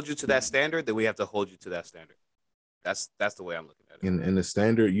gonna hold you to that standard, then we have to hold you to that standard. That's the way I'm looking at it. In the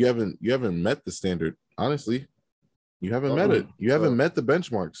standard, you haven't met the standard. Honestly, you haven't met it. You haven't met the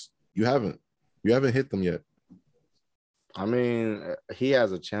benchmarks. You haven't hit them yet. I mean, he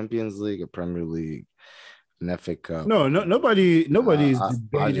has a Champions League, a Premier League, an FA Cup. Nobody's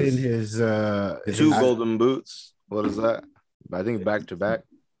debating his 2 golden boots. What is that? I think back to back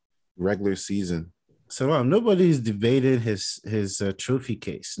regular season. So nobody's debating his trophy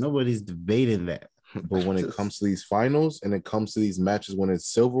case. Nobody's debating that. But when it comes to these finals and it comes to these matches when it's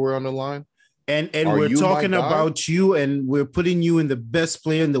silverware on the line, and we're talking about you and we're putting you in the best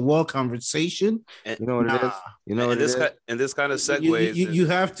player in the world conversation. And, you know what it is? You know what it is? And this kind of segues. You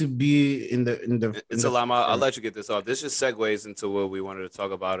have to be in the. It's a lot. I'll let you get this off. This just segues into what we wanted to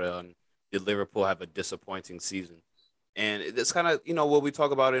talk about. Did Liverpool have a disappointing season? And it's kind of what we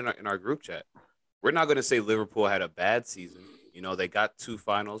talk about in our group chat. We're not going to say Liverpool had a bad season. They got 2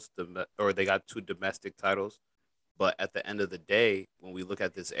 finals, or they got 2 domestic titles. But at the end of the day, when we look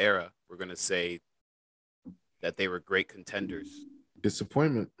at this era, we're going to say that they were great contenders.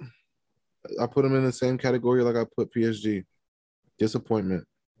 Disappointment. I put them in the same category like I put PSG. Disappointment.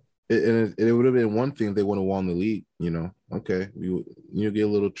 It would have been one thing if they would have won the league, Okay, you get a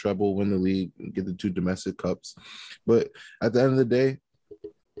little treble, win the league, get the 2 domestic cups. But at the end of the day,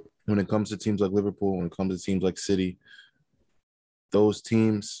 when it comes to teams like Liverpool, when it comes to teams like City, those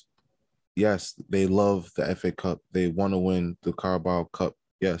teams, yes, they love the FA Cup. They want to win the Carabao Cup.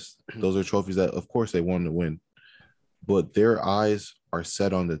 Yes, those are trophies that, of course, they want to win. But their eyes are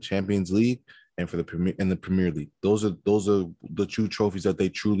set on the Champions League and for the Premier League. Those are the true trophies that they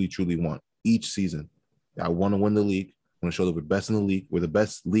truly want each season. I want to win the league. I want to show that we're best in the league. We're the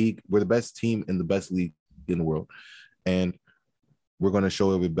best league. We're the best team in the best league in the world, and we're going to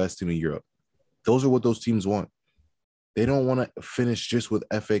show that we're the best team in Europe. Those are what those teams want. They don't want to finish just with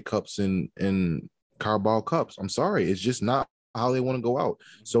FA Cups and Carabao Cups. I'm sorry, it's just not how they want to go out.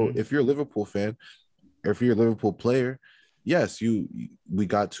 So if you're a Liverpool fan, or if you're a Liverpool player, yes, we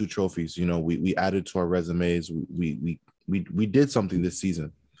got 2 trophies. You know, we added to our resumes. We did something this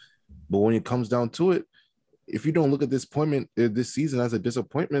season. But when it comes down to it, if you don't look at this season as a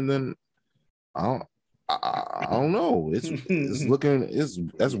disappointment, then I don't know.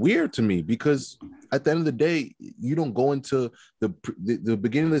 That's weird to me, because at the end of the day, you don't go into the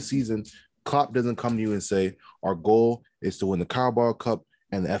beginning of the season. Klopp doesn't come to you and say, our goal is to win the Carabao Cup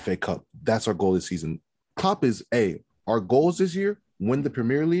and the FA Cup. That's our goal this season. Klopp is, our goals this year: win the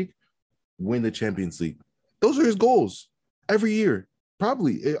Premier League, win the Champions League. Those are his goals every year.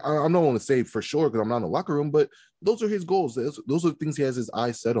 Probably, I'm not going to say for sure because I'm not in the locker room, but those are his goals. Those are the things he has his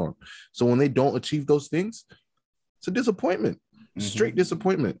eyes set on. So when they don't achieve those things, it's a disappointment, straight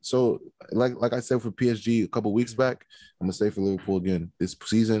disappointment. So like I said for PSG a couple of weeks back, I'm going to say for Liverpool again this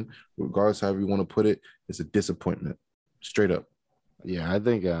season, regardless however you want to put it, it's a disappointment, straight up. Yeah, I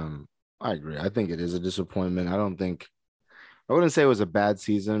think I agree. I think it is a disappointment. I wouldn't say it was a bad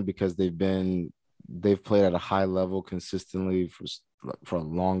season because they've played at a high level consistently for a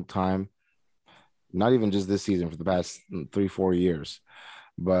long time. Not even just this season, for the past 3-4 years.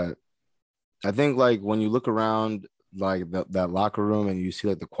 But I think like when you look around like that locker room and you see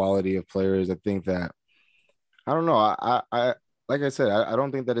like the quality of players, I think that, I don't know. I like I said, I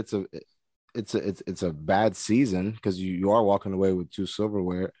don't think that it's a bad season, because you are walking away with 2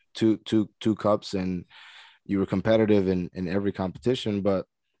 silverware, two cups, and you were competitive in every competition. But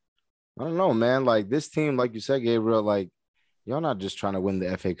I don't know, man. Like this team, like you said, Gabriel, like y'all not just trying to win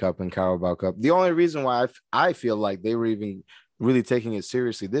the FA Cup and Carabao Cup. The only reason why I feel like they were even really taking it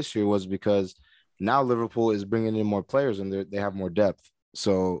seriously this year was because now Liverpool is bringing in more players and they have more depth.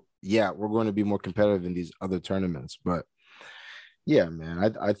 So yeah, we're going to be more competitive in these other tournaments. But yeah,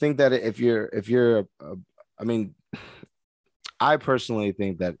 man, I think that I mean, I personally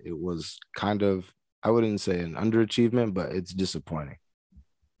think that it was kind of, I wouldn't say an underachievement, but it's disappointing.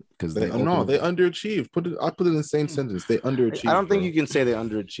 Because they underachieved. I put it in the same sentence. They underachieved. I don't think you can say they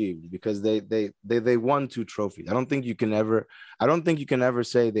underachieved, because they won 2 trophies. I don't think you can ever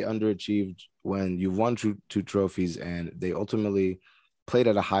say they underachieved when you've won 2 trophies and they ultimately played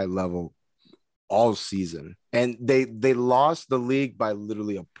at a high level all season, and they lost the league by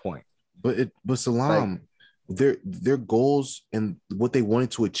literally a point. But Salam, like, their goals and what they wanted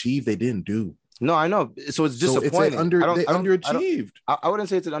to achieve, they didn't do. No, I know. So it's disappointing. They underachieved. I wouldn't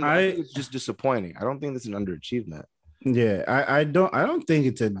say it's an I think it's just disappointing. I don't think it's an underachievement. Yeah, I don't think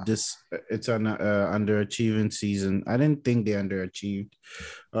it's an underachieving season. I didn't think they underachieved.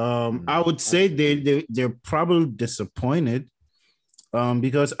 I would say they're probably disappointed.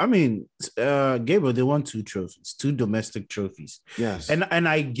 Because I mean, Gabriel, they won 2 trophies, 2 domestic trophies. Yes, and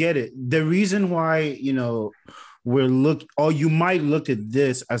I get it. The reason why, you might look at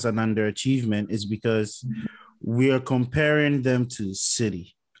this as an underachievement is because we are comparing them to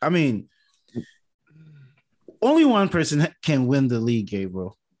City. I mean, only one person can win the league,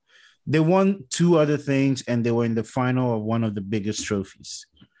 Gabriel. They won 2 other things, and they were in the final of one of the biggest trophies.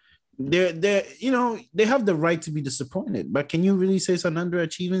 They have the right to be disappointed, but can you really say it's an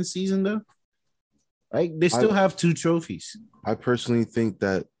underachieving season though? Like they still have 2 trophies. I personally think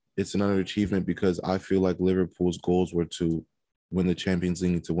that it's an underachievement because I feel like Liverpool's goals were to win the Champions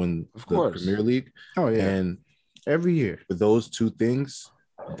League, to win the Premier League. Oh yeah, and every year for those 2 things,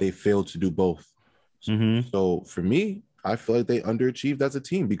 they failed to do both. So for me, I feel like they underachieved as a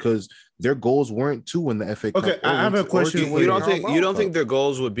team because their goals weren't to win the FA Cup. Okay, I have a question. You don't think their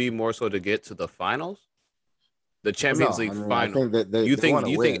goals would be more so to get to the finals, the Champions League final? You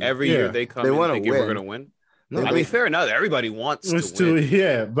think every year they come in thinking we're going to win? No, I mean, fair enough. Everybody wants to win.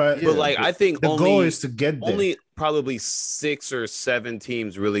 Yeah, but like I think the goal is to get there. Only probably 6 or 7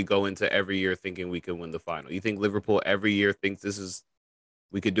 teams really go into every year thinking we can win the final. You think Liverpool every year thinks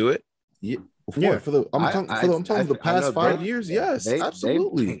we could do it? Yeah. I'm talking the past 5 years. Yes,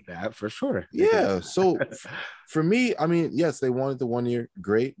 absolutely. They think that for sure. Yeah. So for me, I mean, yes, they wanted the 1 year,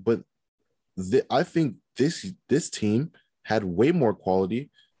 great, but I think this team had way more quality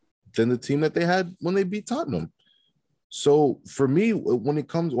than the team that they had when they beat Tottenham. So for me, when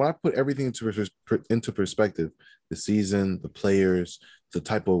I put everything into perspective, the season, the players, the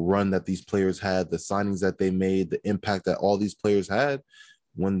type of run that these players had, the signings that they made, the impact that all these players had,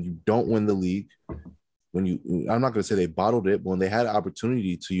 when you don't win the league, I'm not going to say they bottled it, but when they had an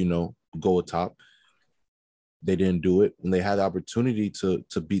opportunity to, go atop, they didn't do it. When they had the opportunity to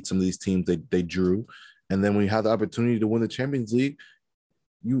beat some of these teams, they drew. And then when you had the opportunity to win the Champions League,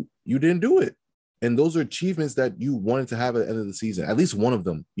 you didn't do it. And those are achievements that you wanted to have at the end of the season, at least one of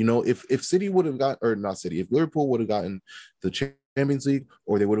them. If City would have got, or not City, if Liverpool would have gotten the Champions League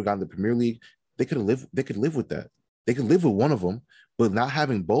or they would have gotten the Premier League, they could live with that. They could live with one of them, but not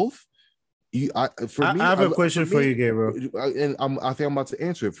having both. I have a question for you, Gabriel, and I think I'm about to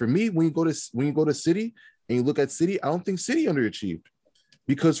answer it. For me, when you go to City and you look at City, I don't think City underachieved,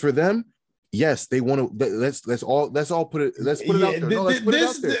 because for them, yes, they want to. Let's all put it. Let's put it out there. No, let's put it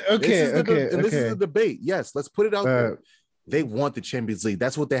out there. This is the debate. Yes, let's put it out there. They want the Champions League.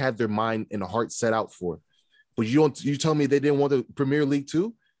 That's what they had their mind and heart set out for. But you tell me they didn't want the Premier League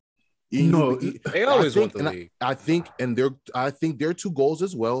too? No, they always want the league. I think their two goals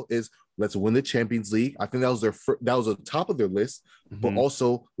as well is, let's win the Champions League. I think that was the top of their list. But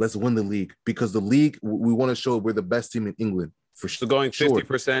also, let's win the league, because the league, we want to show we're the best team in England. For so going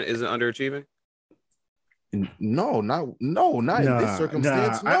 50% isn't underachieving? No, not in this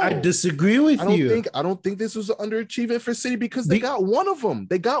circumstance. No. I disagree with you. I don't think this was an underachievement for City, because they got one of them.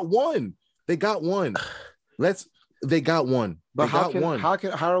 They got one. They got one. They got one. But how are we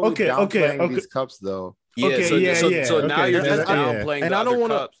downplaying these cups though? Yeah, so now you're just downplaying the other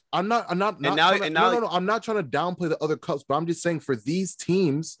cups. I'm not trying to downplay the other cups, but I'm just saying, for these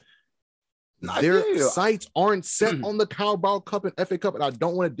teams, their sights aren't set on the Carabao Cup and FA Cup, and I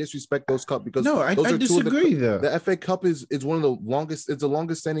don't want to disrespect those cups, because I disagree. The FA Cup is one of the longest. It's the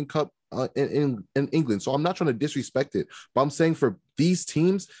longest standing cup in England. So I'm not trying to disrespect it, but I'm saying for these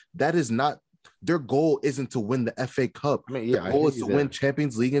teams, that is not their goal. Isn't to win the FA Cup. Their goal is to win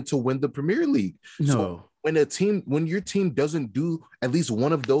Champions League and to win the Premier League. No. So when your team doesn't do at least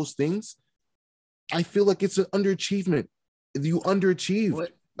one of those things, I feel like it's an underachievement. You underachieved.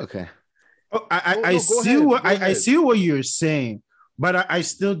 What? Okay. Oh, I see what you're saying, but I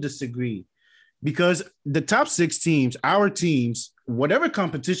still disagree, because the top 6 teams, our teams, whatever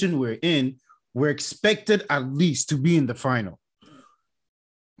competition we're in, we're expected at least to be in the final.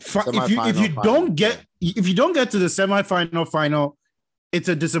 If you don't get to the semifinal final, it's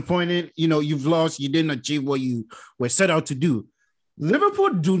a disappointment. You've lost. You didn't achieve what you were set out to do. Liverpool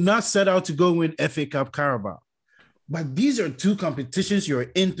do not set out to go win FA Cup, Carabao. But these are 2 competitions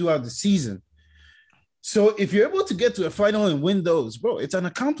you're in throughout the season. So if you're able to get to a final and win those, bro, it's an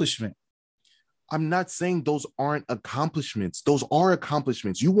accomplishment. I'm not saying those aren't accomplishments. Those are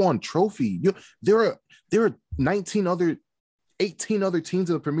accomplishments. You won trophy. There are 18 other teams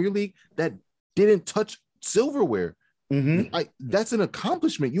in the Premier League that didn't touch silverware. Mm-hmm. That's an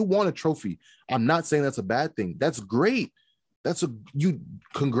accomplishment. You won a trophy. I'm not saying that's a bad thing. That's great.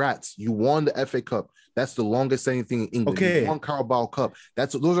 Congrats. You won the FA Cup. That's the longest standing thing in England. Okay. You won Carabao Cup.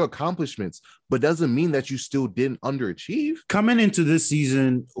 Those are accomplishments, but doesn't mean that you still didn't underachieve. Coming into this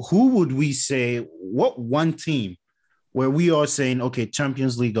season, who would we say, what one team where we are saying, okay,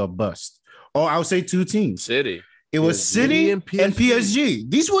 Champions League or bust? Or I'll say 2 teams. City. It was City and PSG.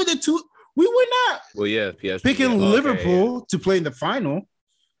 These were the 2. We were not PSG picking Liverpool to play in the final.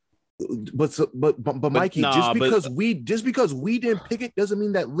 But Mikey, just because we didn't pick it doesn't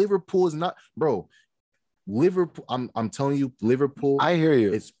mean that Liverpool is not, bro. Liverpool, I'm telling you, Liverpool. I hear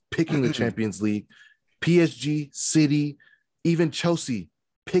you. It's picking the Champions League. PSG, City, even Chelsea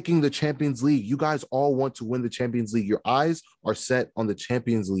picking the Champions League. You guys all want to win the Champions League. Your eyes are set on the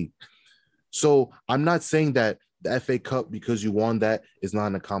Champions League. So I'm not saying that the FA Cup, because you won that, is not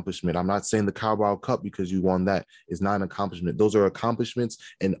an accomplishment. I'm not saying the Carabao Cup, because you won that, is not an accomplishment. Those are accomplishments,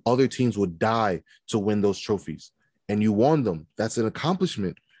 and other teams would die to win those trophies. And you won them. That's an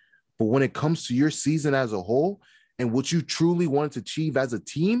accomplishment. But when it comes to your season as a whole and what you truly wanted to achieve as a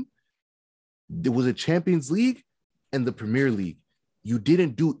team, there was a Champions League and the Premier League. You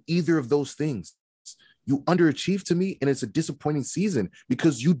didn't do either of those things. You underachieved to me, and it's a disappointing season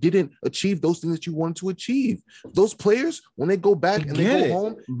because you didn't achieve those things that you wanted to achieve. Those players, when they go back and they go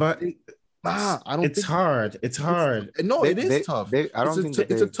home, but I don't. It's hard. It's hard. No, it is tough. I don't think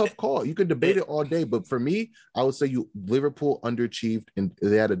it's a tough call. You could debate it all day, but for me, I would say Liverpool underachieved, and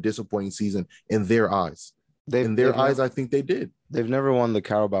they had a disappointing season in their eyes. I think they did. They've never won the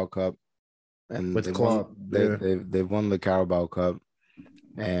Carabao Cup, and with they've won the Carabao Cup,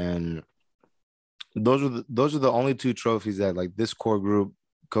 and those are the only 2 trophies that, like, this core group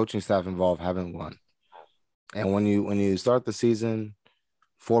coaching staff involved haven't won. And when you start the season,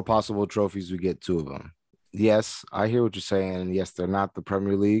 4 possible trophies, we get 2 of them. Yes, I hear what you're saying. And yes, they're not the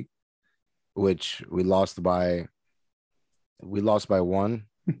Premier League, which we lost by 1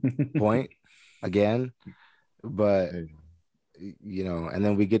 point again. But, you know, and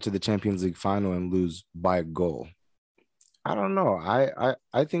then we get to the Champions League final and lose by a goal. I don't know.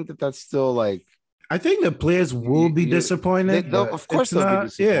 I think that's still like. I think the players will be disappointed. Of course, they'll be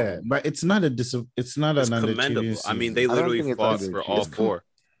disappointed. Yeah, but it's not an commendable. I mean, they literally fought for all 4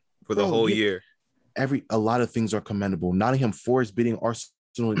 for the whole year. A lot of things are commendable. Nottingham Forest beating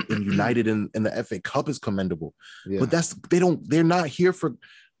Arsenal and United in the FA Cup is commendable. Yeah. But they're not here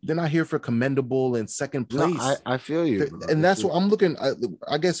for commendable and second place. No, I feel you. And that's what I'm looking.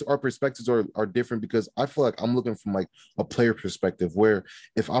 I guess our perspectives are different because I feel like I'm looking from like a player perspective where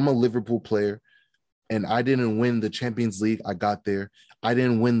if I'm a Liverpool player and I didn't win the Champions League, I got there. I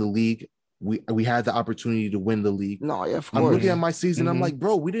didn't win the league. We had the opportunity to win the league. No, yeah, of course. I'm looking at my season. I'm like,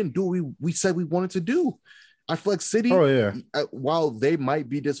 bro, we didn't do what we said we wanted to do. I feel like City, while they might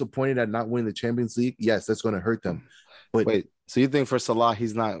be disappointed at not winning the Champions League, yes, that's going to hurt them. But wait, so you think for Salah,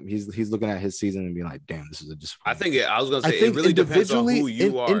 he's looking at his season and being like, damn, this is a disappointment. I was going to say it really depends on who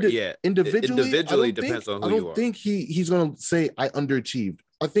you are. Individually depends on who you are. I don't think he's going to say I underachieved.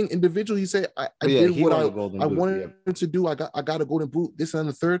 I think individually he say I did what I wanted to do. I got a golden boot, this and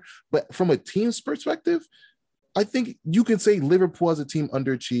the third. But from a team's perspective, I think you can say Liverpool as a team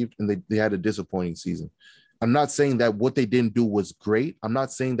underachieved and they had a disappointing season. I'm not saying that what they didn't do was great. I'm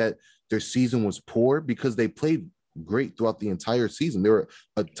not saying that their season was poor because they played great throughout the entire season. They were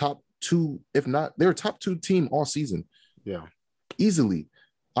a top 2, if not, they were a top 2 team all season. Yeah, easily.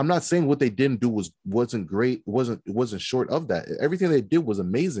 I'm not saying what they didn't do wasn't great. It wasn't short of that. Everything they did was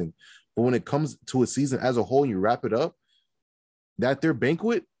amazing. But when it comes to a season as a whole, and you wrap it up, that their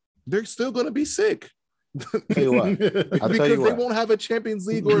banquet, they're still gonna be sick. Tell you what, because they won't have a Champions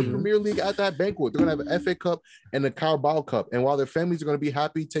League or a Premier League at that banquet. They're gonna have an FA Cup and a Carabao Cup. And while their families are gonna be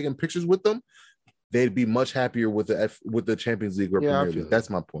happy taking pictures with them, they'd be much happier with the Champions League or Premier League. That's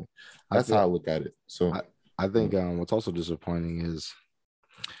my point. That's how I look at it. So I think what's also disappointing is,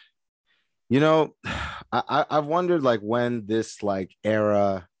 you know, I've wondered like when this like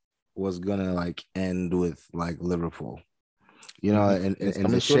era was gonna like end with like Liverpool, you know, and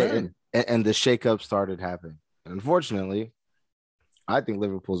the shakeup started happening. And unfortunately, I think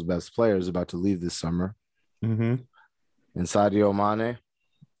Liverpool's best player is about to leave this summer. Mm-hmm. And Sadio Mane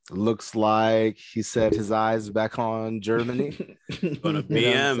looks like he set his eyes back on Germany. Gonna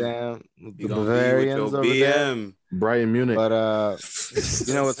BM. The Bavarians over there. Bayern Munich. But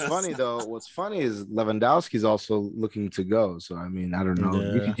you know what's funny though? What's funny is Lewandowski's also looking to go. So I mean, I don't know.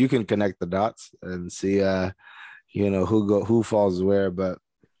 Yeah. You can connect the dots and see you know, who falls where. But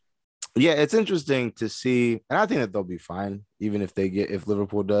yeah, it's interesting to see, and I think that they'll be fine, even if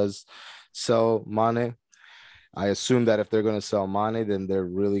Liverpool does sell Mane. I assume that if they're going to sell Mane, then they're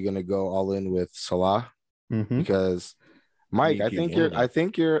really going to go all in with Salah, because Mike, I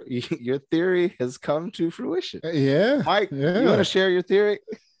think your theory has come to fruition. Yeah, Mike, you want to share your theory?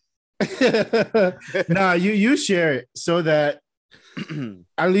 No, you share it so that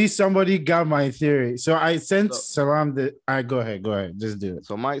at least somebody got my theory. So I sent Salam go ahead, just do it.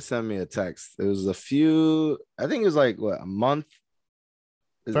 So Mike sent me a text. It was I think it was like a month,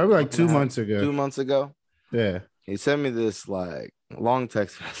 probably like 2 months ago. 2 months ago. Yeah. He sent me this like long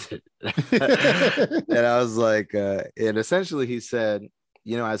text message. And I was like, and essentially he said,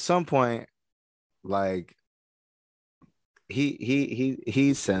 you know, at some point, like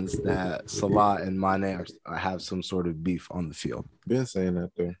he sensed that Salah and Mane have some sort of beef on the field. Been saying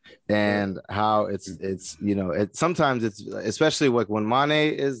that though. And how it's you know, sometimes it's especially like when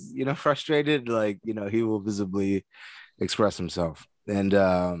Mane is, you know, frustrated, like, you know, he will visibly express himself. And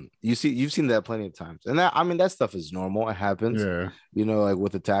you've seen that plenty of times, and that, I mean, that stuff is normal. It happens, you know, like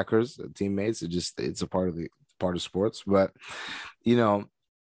with attackers, teammates. It's a part of sports. But you know,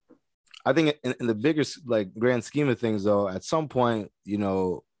 I think in the bigger like grand scheme of things, though, at some point, you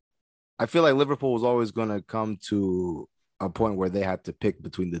know, I feel like Liverpool was always going to come to a point where they had to pick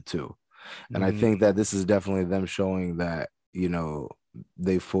between the two, and I think that this is definitely them showing that, you know,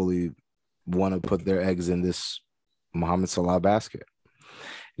 they fully want to put their eggs in this Mohamed Salah basket.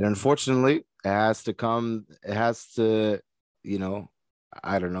 And unfortunately, it has to, you know,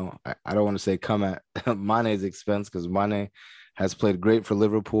 I don't know. I don't want to say come at Mane's expense, because Mane has played great for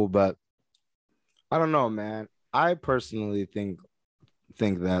Liverpool, but I don't know, man. I personally think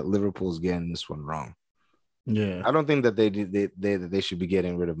that Liverpool's getting this one wrong. Yeah. I don't think that they should be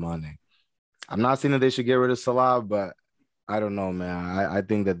getting rid of Mane. I'm not saying that they should get rid of Salah, but I don't know, man. I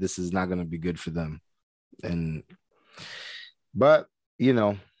think that this is not going to be good for them. But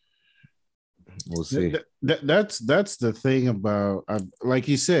we'll see. That's the thing about, like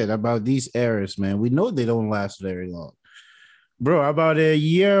you said, about these eras, man. We know they don't last very long. Bro, about a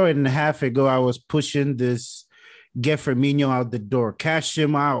year and a half ago, I was pushing this get Firmino out the door, cash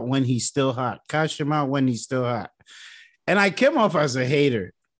him out when he's still hot, cash him out when he's still hot. And I came off as a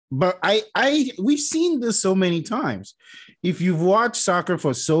hater. But we've seen this so many times. If you've watched soccer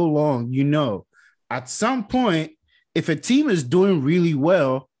for so long, at some point, if a team is doing really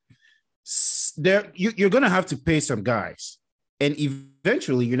well, you're going to have to pay some guys. And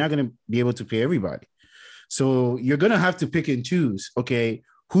eventually, you're not going to be able to pay everybody. So you're going to have to pick and choose, okay,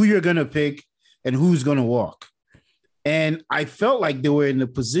 who you're going to pick and who's going to walk. And I felt like they were in a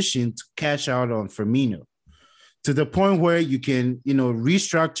position to cash out on Firmino, to the point where you can,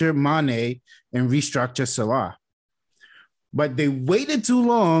 restructure Mane and restructure Salah. But they waited too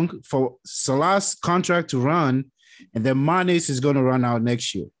long for Salah's contract to run, and then Mane's is going to run out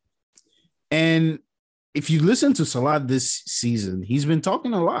next year. And if you listen to Salah this season, he's been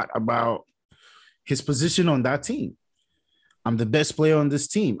talking a lot about his position on that team. I'm the best player on this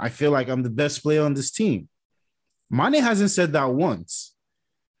team. I feel like I'm the best player on this team. Mane hasn't said that once.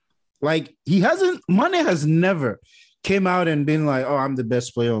 Like, Mane has never came out and been like, oh, I'm the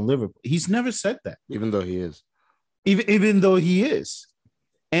best player on Liverpool. He's never said that. Even though he is. Even though he is.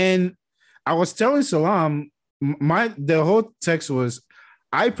 And I was telling Salam, the whole text was,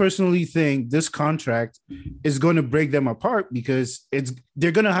 I personally think this contract is going to break them apart because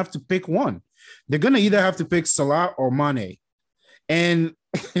they're going to have to pick one. They're going to either have to pick Salah or Mane. And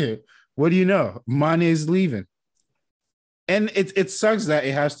what do you know? Mane is leaving. And it sucks that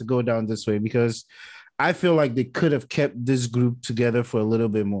it has to go down this way because I feel like they could have kept this group together for a little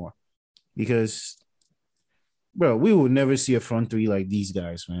bit more. Because, bro, we will never see a front three like these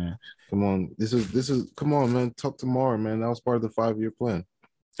guys, man. Come on. This is come on, man. Talk tomorrow, man. That was part of the 5-year plan.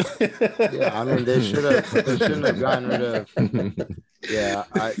 Yeah, I mean, they shouldn't have gotten rid of. Yeah,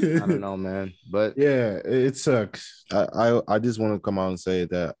 I don't know, man. But yeah, it sucks. I just want to come out and say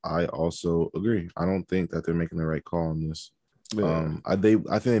that I also agree. I don't think that they're making the right call on this. Yeah. I think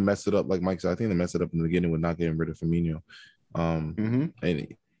they messed it up, like Mike said. I think they messed it up in the beginning with not getting rid of Firmino. And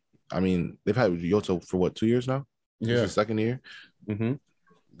I mean, they've had Yoto for what, 2 years now? Yeah, this is the second year.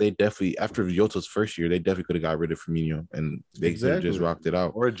 They definitely, after Yoto's first year, they definitely could have got rid of Firmino and they could have just rocked it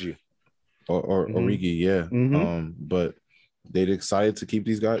out. Origi. Or Origi, yeah. But they decided to keep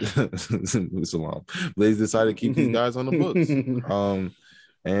these guys. They decided to keep these guys on the books.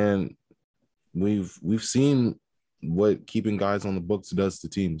 And we've seen what keeping guys on the books does to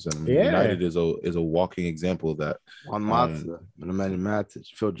teams. I mean, United is a walking example of that. On Mata, Matic,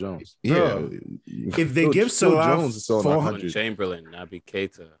 Phil Jones. Yeah, bro, if they give Salah Jones 400, Chamberlain, Naby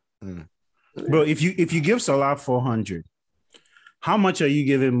Keita. Bro, if you give Salah 400, how much are you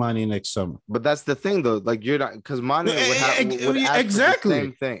giving Mane next summer? But that's the thing, though. Like, you're not, because Mane would ask exactly for the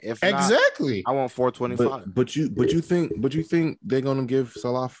same thing. If exactly, not, I want 425. But you think they're gonna give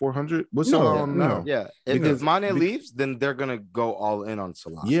Salah 400? What's Salah on now? Yeah, if Mane leaves, then they're gonna go all in on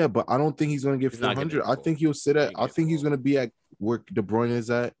Salah. Yeah, but I don't think he's gonna get 400. I think he'll sit at. I think he's gonna be at where De Bruyne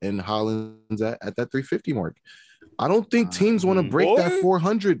is at and Haaland's at that 350 mark. I don't think teams want to break that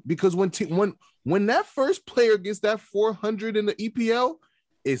 400 because when that first player gets that 400 in the EPL,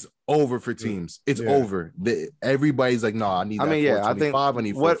 it's over for teams. It's over. Everybody's like, no, I need. I think I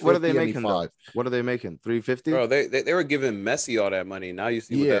need. What are they making? What are they making? 350. Bro, they were giving Messi all that money. Now you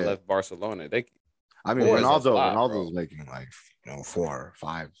see what that left Barcelona. Ronaldo's making like 4 or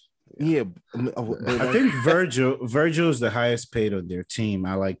 5. Yeah, I think Virgil's the highest paid on their team.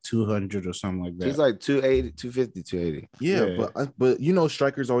 I like 200 or something like that. He's like 280, 250, 280. Yeah. But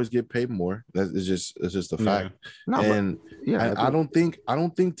strikers always get paid more. It's just a fact. I don't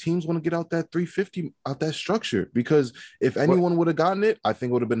think teams want to get out that 350 out that structure because if anyone would have gotten it, I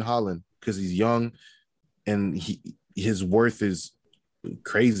think it would have been Haaland because he's young and his worth is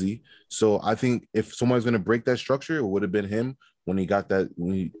crazy. So I think if somebody's going to break that structure, it would have been him when he got that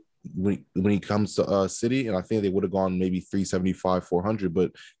when he comes to City, and I think they would have gone maybe 375, 400,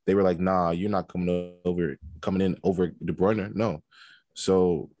 but they were like, nah, you're not coming in over De Bruyne. No.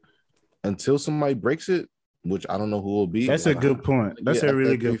 So until somebody breaks it, which I don't know who will be. That's a good point. That's a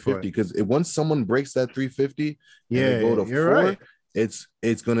really good point. Because once someone breaks that 350 and they go to 4, right. It's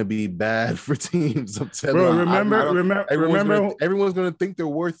gonna be bad for teams. I'm telling you. Remember, everyone's gonna think they're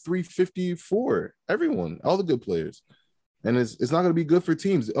worth 354. Everyone, all the good players. And it's not going to be good for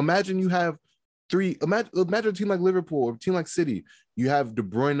teams. Imagine you have imagine a team like Liverpool or a team like City. You have De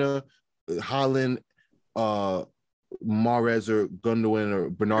Bruyne, Haaland, Mahrez or Gundogan or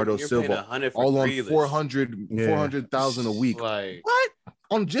Bernardo Silva, all on 400,000 a week. Like, what?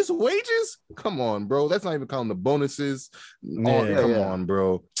 On just wages? Come on, bro. That's not even counting the bonuses. Come on,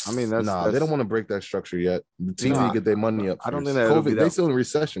 bro. I mean, they don't want to break that structure yet. The teams need to get their money up. I don't first. think that they still in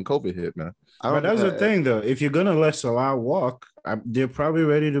recession. COVID hit, man. But that's the thing, though. If you're gonna let Salah walk, they're probably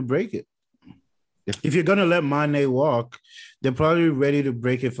ready to break it. If you're gonna let Mane walk, they're probably ready to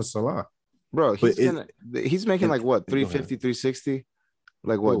break it for Salah. Bro, he's making like what, 350, 360?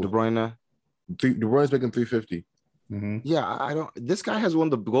 Like what, De Bruyne? De Bruyne's making 350. Mm-hmm. Yeah, this guy has won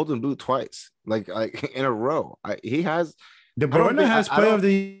the Golden Boot twice, like in a row. He has. De Bruyne has Player of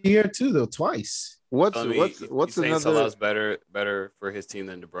the Year too, though, twice. What's another? Salah's better for his team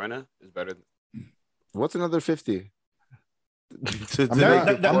than De Bruyne is better. What's another 50? That's the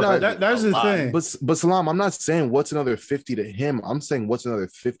thing. But Salam, I'm not saying what's another 50 to him. I'm saying what's another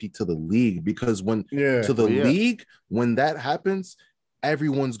 50 to the league, because league, when that happens,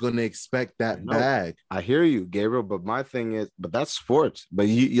 everyone's going to expect that bag. I hear you, Gabriel, but my thing is, but that's sports. But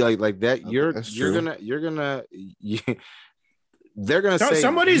you like that. They're gonna say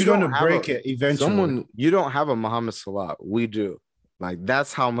somebody's going to break it eventually. You don't have a Mohamed Salah. We do. Like,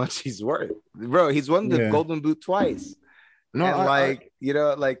 that's how much he's worth, bro. He's won the Golden Boot twice. No, and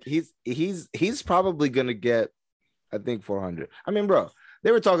he's probably gonna get, I think, 400. I mean, bro,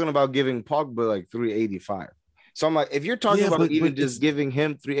 they were talking about giving Pogba like 385. So I'm like, if you're talking about just giving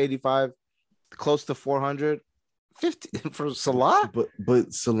him 385, close to 400, 50 for Salah.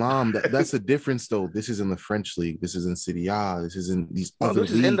 But Salam, that's a difference though. This is in the French league. This is in Serie A. This is in these other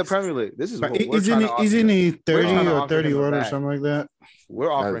leagues. Is in the Premier League. This is what isn't he 30 or 31 or something like that?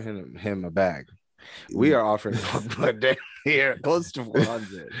 We're offering him a bag. We are offering Pogba here close to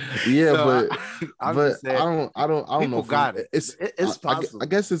 400. Yeah, so but I don't know. Got it. It's possible. I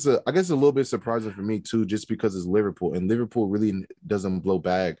guess it's a little bit surprising for me too, just because it's Liverpool, and Liverpool really doesn't blow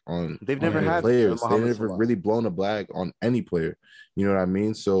bag on. They've never had players. They've never really blown a bag on any player. You know what I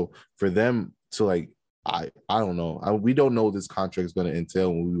mean? So for them to like, I don't know. We don't know what this contract is going to entail,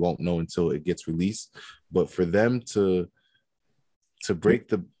 and we won't know until it gets released. But for them to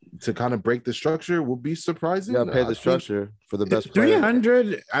kind of break the structure will be surprising. Yeah, pay the structure for the best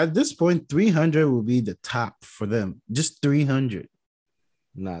 300 at this point. 300 will be the top for them. Just 300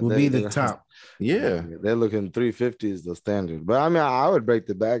 will be the top. Yeah, they're looking 350 is the standard. But I mean, I would break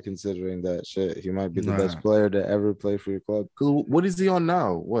the back considering that shit. He might be the best player to ever play for your club. What is he on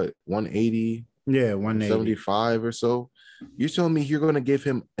now? What, 180? Yeah, 180. 75 or so. You're telling me you're going to give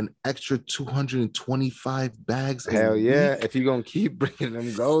him an extra 225 bags? Hell yeah. If you're going to keep bringing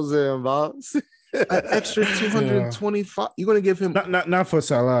them goals in, boss. An extra 225. You're going to give him not for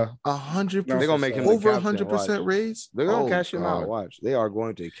Salah. 100%. They're going to make him over 100% raise. They're going to cash him out. Watch. They are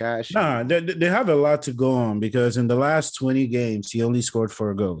going to cash him. They have a lot to go on, because in the last 20 games, he only scored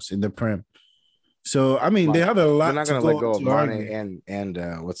 4 goals in the Prem. So I mean, they have a lot. They're not going to let go of Mane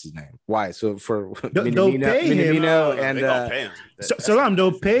and what's his name? Why? So for they'll pay him, and pay him. Salam,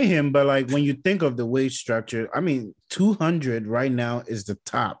 they'll pay him, but like when you think of the wage structure, I mean, 200 right now is the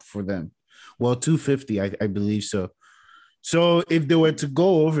top for them. Well, 250, I believe so. So if they were to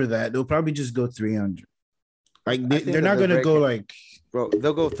go over that, they'll probably just go 300. Like they're not going to go like, bro.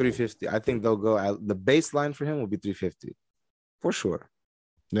 They'll go 350. I think they'll go. The baseline for him will be 350, for sure.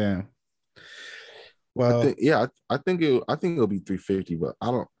 Yeah. Well, I think it'll be 350, but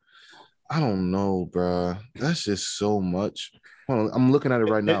I don't know, bro. That's just so much. Hold on, I'm looking at it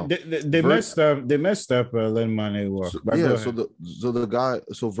right now. They messed up. They messed up. Letting Mane walk.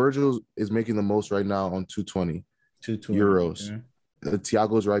 So Virgil is making the most right now on 220 euros. Yeah.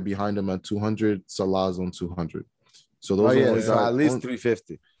 Thiago's right behind him at 200. Salah's on 200. So those are at least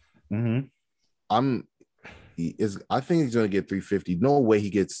 350. Mm-hmm. I think he's gonna get 350. No way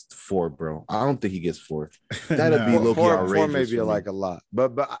he gets 4, bro. I don't think he gets 4. That'd be low-key outrageous. 4 may be like a lot,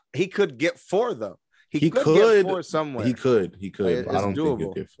 but he could get 4 though. He could get 4 somewhere. He could. Like, I don't think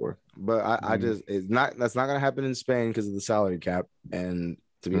he'll get 4. But I just that's not gonna happen in Spain because of the salary cap. And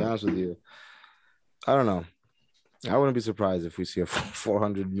to be honest with you, I don't know. I wouldn't be surprised if we see a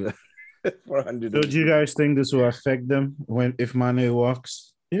 400. 400. So do you guys think this will affect them if Mane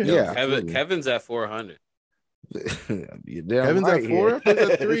walks? Yeah. Kevin's at 400. Kevin's at 4. I put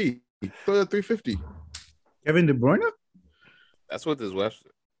at 3. Put at 350. Kevin De Bruyne. That's what this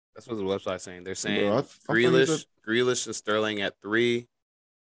website's saying. They're saying Grealish and Sterling at 3.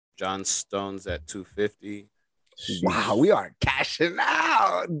 John Stones at 250. Wow, we are cashing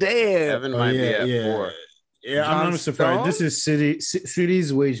out. Damn. Kevin might be at 4. Yeah, I'm not surprised. This is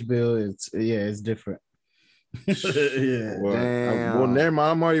City's wage bill. It's different. Yeah. Well, never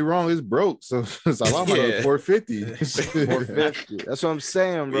mind. I'm already wrong. It's broke. So Salah might have 450. 450. That's what I'm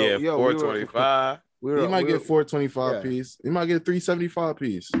saying, bro. Yeah, Yo, 425. He might get 425 piece. He might get a 375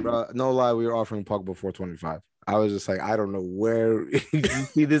 piece. Bro, no lie, we were offering Pogba 425. I was just like, I don't know where you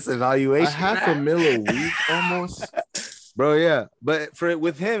see this evaluation. $500,000 a week almost. Bro, yeah. But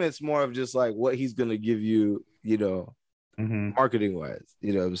with him, it's more of just like what he's gonna give you, marketing wise,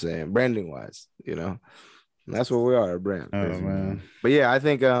 you know what I'm saying? Branding wise, And that's where we are, a brand. Oh, man. But yeah, I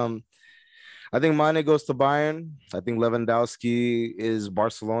think Mane goes to Bayern. I think Lewandowski is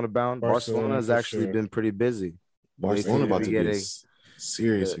Barcelona bound. Barcelona has actually been pretty busy. Barcelona about to get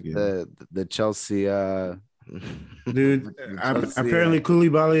serious again. The Chelsea dude. Apparently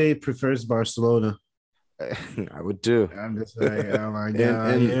Koulibaly prefers Barcelona. I would too. I'm just like, oh my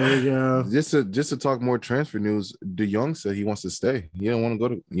god. Here we go. Just to talk more transfer news, De Jong said he wants to stay. He don't want to go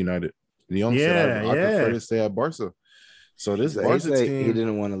to United. De Jong said I prefer to stay at Barca. So this Barca team, he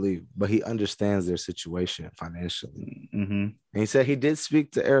didn't want to leave, but he understands their situation financially. Mm-hmm. And he said he did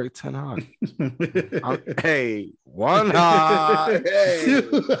speak to Eric Ten Hag. Hey, one Hag. Hey,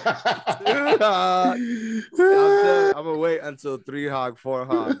 two Hag. I'm gonna wait until 3 Hag, 4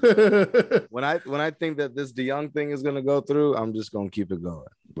 Hag. When I think that this De Jong thing is gonna go through, I'm just gonna keep it going.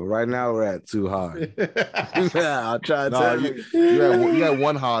 But right now we're at 2 Hag. I'll try to tell you. You got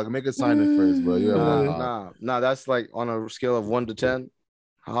 1 Hag. Make a signing first, bro. You have 1 Hag. Nah, that's like on a scale of 1 to 10.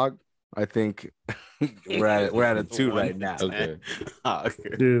 Hag, I think we're at a 2 right now. Okay.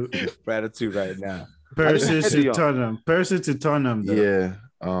 Dude, we're at a 2 right now. Person to Tottenham. Though. Yeah.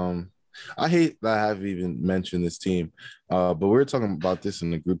 I hate that I haven't even mentioned this team. But we were talking about this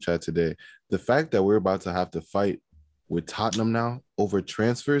in the group chat today. The fact that we're about to have to fight with Tottenham now over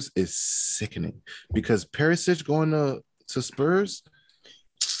transfers is sickening because Perisic going to Spurs.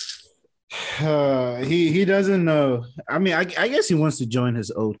 He doesn't know. I mean, I guess he wants to join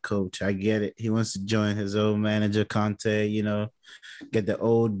his old coach. I get it. He wants to join his old manager, Conte, get the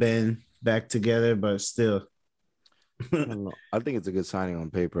old Ben back together, but still. I think it's a good signing on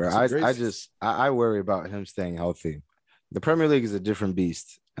paper. I worry about him staying healthy. The Premier League is a different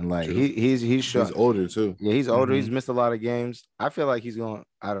beast. And like he's older too. Yeah, he's older. He's missed a lot of games. I feel like he's going.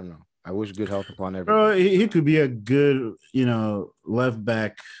 I don't know. I wish good health upon everyone. Bro, he could be a good, left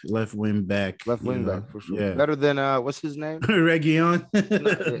wing back for sure. Yeah. Better than what's his name? Region.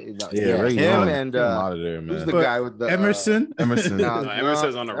 Region. Him and out of there, man. Who's the guy with the Emerson? Emerson. No,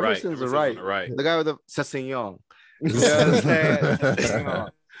 Emerson's on the right. Emerson's right. The guy with the Sessegnon. You know what I'm saying?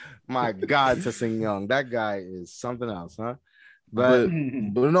 My God, Sessegnon. That guy is something else, huh? But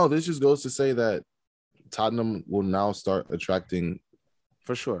no, this just goes to say that Tottenham will now start attracting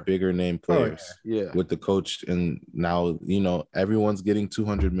for sure bigger name players. Yeah, with the coach, and now everyone's getting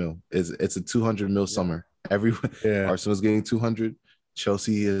 200 mil. It's a 200 mil summer. Arsenal's getting 200.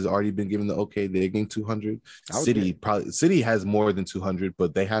 Chelsea has already been given the okay. They're getting 200. City has more than 200,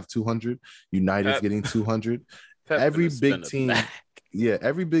 but they have 200. United's getting 200. Every big team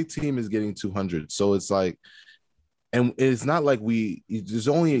is getting 200. So it's like. And it's not like there's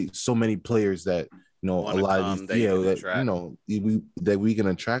only so many players that a lot of these that we can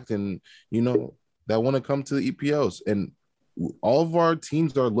attract and that want to come to the EPLs, and all of our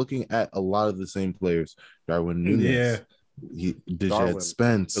teams are looking at a lot of the same players. Darwin Núñez, Dejed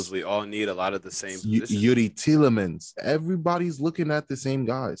Spence, because we all need a lot of the same Yuri Tielemans. Everybody's looking at the same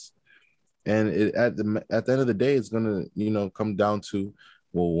guys, and at the end of the day, it's gonna come down to.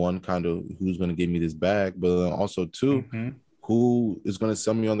 Well, one, kind of who's going to give me this bag, but then also two, who is going to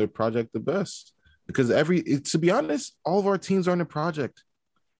sell me on their project the best? Because to be honest, all of our teams are in a project.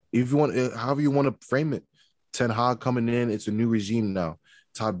 If you want, however you want to frame it, Ten Hag coming in, it's a new regime now.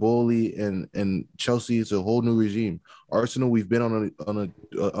 Todd Bowley and Chelsea, it's a whole new regime. Arsenal, we've been on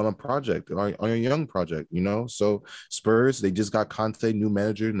a project, on a young project, So Spurs, they just got Conte, new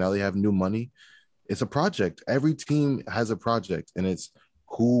manager, now they have new money. It's a project. Every team has a project, and it's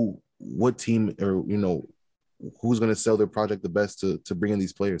what team or who's going to sell their project the best to bring in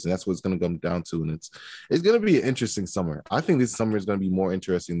these players, and that's what it's going to come down to. And it's going to be an interesting summer. I think this summer is going to be more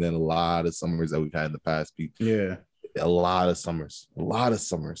interesting than a lot of summers that we've had in the past. Yeah, a lot of summers. We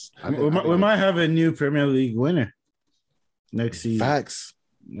might have a new Premier League winner next season. Facts.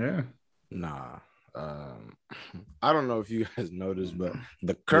 Yeah. Nah. I don't know if you guys noticed, but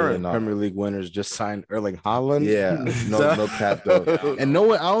the current Premier League winners just signed Erling Haaland. Yeah, no cap though. And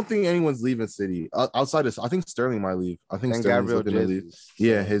I don't think anyone's leaving City outside of. I think Sterling might leave. I think Sterling's looking to leave.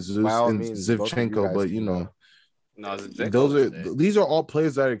 Yeah, Jesus and Zivchenko, but these are all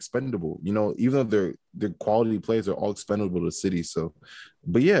players that are expendable. Even though they're quality players, are all expendable to City. So,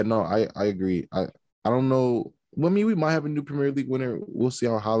 but yeah, no, I agree. I don't know. Well, I mean, we might have a new Premier League winner. We'll see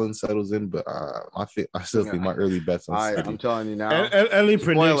how Haaland settles in, but I still think my early bets on City. I'm telling you now. Early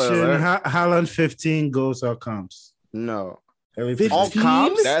prediction: Haaland 15 goals or comps. No. All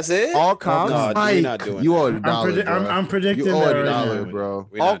comps? That's it? All comps? No, we're not doing you that. owe a dollar, bro. I'm predicting you owe that a right dollar, now. bro.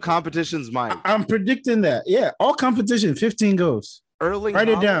 All competitions, Mike. I'm predicting that. Yeah, all competition, 15 goals. Write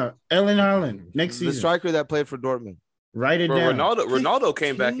it down. Erling Haaland next season. The striker that played for Dortmund. Write it down. Ronaldo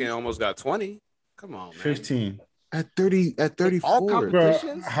came back and almost got 20. Come on, man. 15. At 34. All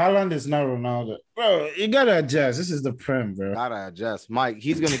competitions? Bro, Haaland is not Ronaldo. Bro, you gotta adjust. This is the Prem, bro. Gotta adjust. Mike,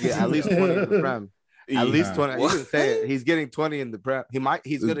 he's gonna get at least 20 in the Prem. At least 20. You can say it. He's getting 20 in the Prem.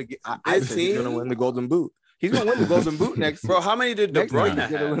 He's gonna get. I think he's gonna win the Golden Boot. He's gonna win the Golden Boot next. Bro, how many did De Bruyne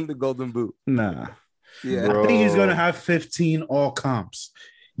have? He's gonna win the Golden Boot. Nah. Yeah. Bro. I think he's gonna have 15 all comps.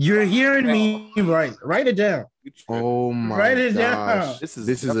 You're hearing me right. Write it down. Oh my Write it gosh. down. This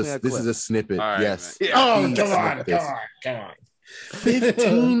is a snippet. Right, yes. Yeah. Oh, come on.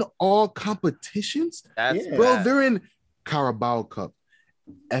 15 all competitions? Bro, they're in Carabao Cup,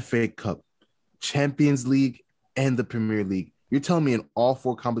 FA Cup, Champions League, and the Premier League. You're telling me in all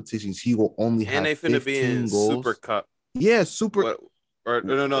 4 competitions he will only have 15 goals? And they finna be in Super Cup. Yeah, Super.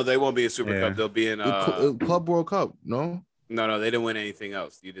 No, they won't be in Super Cup. They'll be in Club World Cup. No. No, they didn't win anything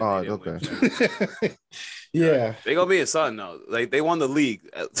else. They didn't okay. Yeah, they gonna be in something though. Like they won the league.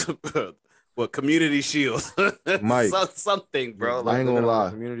 What Community Shield? Mike, something, bro. I ain't gonna lie.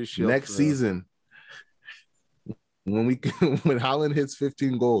 Community Shield next season, when Haaland hits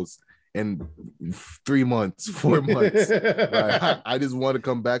 15 goals in 3 months, 4 months, right, I just want to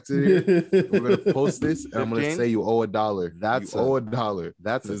come back to here. We're gonna post this, and I'm gonna say you owe a dollar. That's owe a dollar.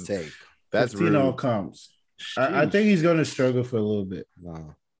 That's a take. That's 15 all comps. I think he's gonna struggle for a little bit.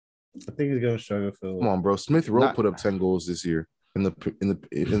 No. I think he's gonna struggle for a little. Come on, bro. Smith Rowe put up 10 goals this year in the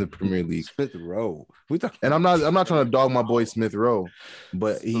Premier League. Smith Rowe. And I'm not trying to dog my boy Smith Rowe,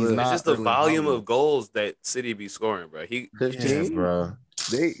 but he's not. It's just the volume of goals that City be scoring, bro. 15, bro.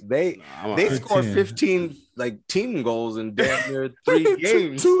 They scored 15 like team goals in damn near 3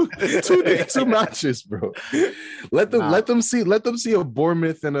 games, two matches, bro. Let them see a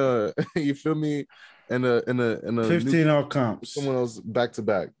Bournemouth and a you feel me, and a 15 all comps. Someone else back to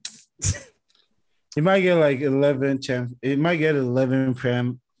back. He might get like 11 It might get 11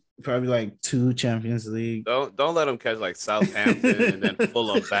 Prem, probably like 2 Champions League. Don't let him catch like Southampton and then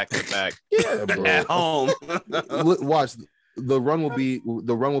Fulham back to back. Yeah, bro. At home. Watch. The run will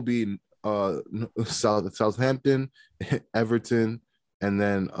be Southampton, Everton, and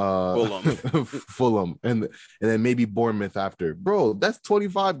then Fulham, and then maybe Bournemouth after. Bro, that's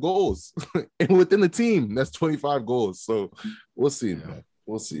 25 goals, and within the team, that's 25 goals. So we'll see, man.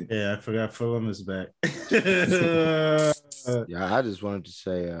 We'll see. Yeah, I forgot Fulham is back. Yeah, I just wanted to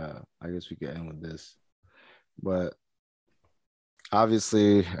say, I guess we could end with this, but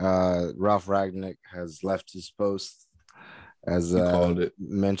obviously, Ralph Ragnick has left his post as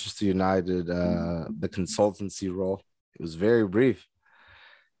Manchester United, the consultancy role. It was very brief.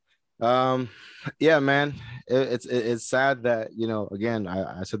 Yeah, man, it's sad that, again,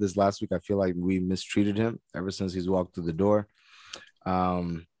 I said this last week. I feel like we mistreated him ever since he's walked through the door.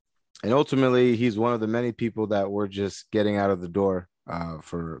 And ultimately, he's one of the many people that we're just getting out of the door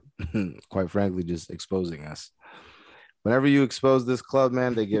for, quite frankly, just exposing us. Whenever you expose this club,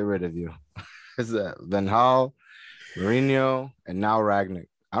 man, they get rid of you. It's Van Gaal, Mourinho, and now Ragnick.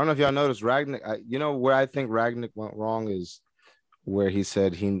 I don't know if y'all noticed Ragnick. Where I think Ragnick went wrong is where he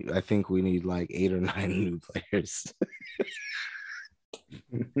said I think we need like 8 or 9 new players.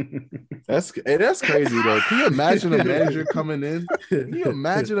 That's crazy though. Can you imagine a manager coming in?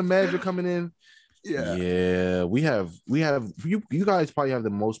 Yeah. We have you guys probably have the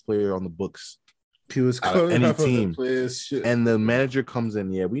most player on the books. He was any team, and the manager comes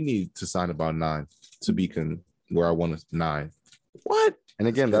in. Yeah, we need to sign about 9 to be where I want 9. What? And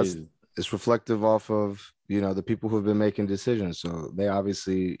again, it's reflective off of the people who have been making decisions. So they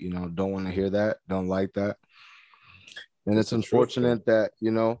obviously don't want to hear that, don't like that, and it's unfortunate that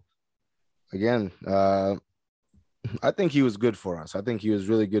again. I think he was good for us. I think he was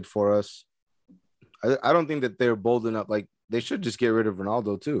really good for us. I don't think that they're bold enough. Like they should just get rid of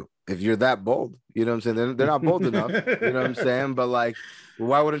Ronaldo too. If you're that bold, you know what I'm saying? They're not bold enough, you know what I'm saying? But like,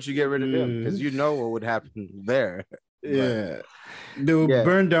 why wouldn't you get rid of him? Because what would happen there. Yeah. They will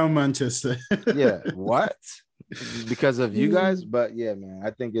burn down Manchester. Yeah. What? Because of you guys? But yeah, man, I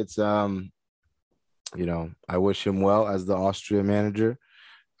think it's, I wish him well as the Austria manager.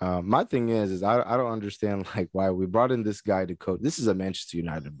 My thing is I don't understand like why we brought in this guy to coach. This is a Manchester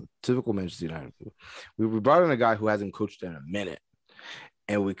United, typical Manchester United. We brought in a guy who hasn't coached in a minute.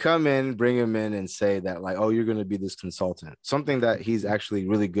 and we come in, bring him in, and say that like, oh, you're going to be this consultant, something that he's actually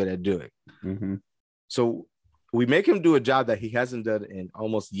really good at doing. Mm-hmm. So we make him do a job that he hasn't done in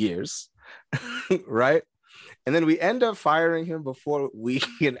almost years, right? And then we end up firing him before we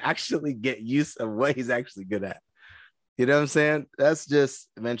can actually get use of what he's actually good at. You know what I'm saying? That's just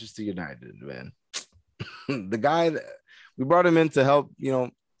Manchester United, man. The guy that we brought him in to help,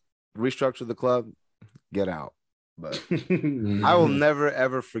 restructure the club, get out. But I will never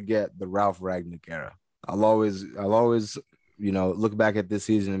ever forget the Ralph Ragnick era. I'll always, look back at this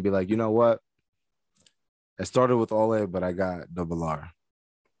season and be like, you know what? I started with Ole, but I got double R.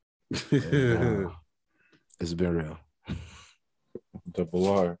 And, it's been real. Double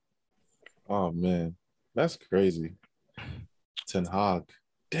R. Oh man, that's crazy. Ten Hag.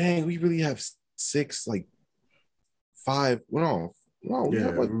 Dang, we really have 6, like 5. No, we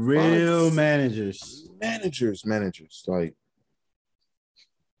have like real 5 managers. Managers, like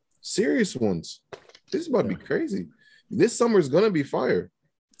serious ones. This is about to be crazy. This summer is gonna be fire.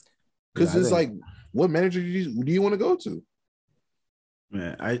 Because it's like, what manager do you want to go to?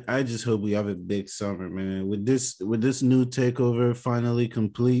 Man, I just hope we have a big summer, man. With this new takeover finally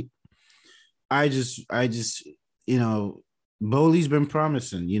complete, I just Bowley's been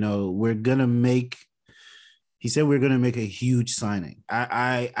promising, we're gonna make. He said we're gonna make a huge signing.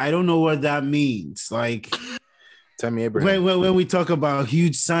 I don't know what that means. Like, Tammy Abraham. When we talk about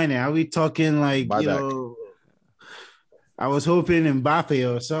huge signing, are we talking like buyback? I was hoping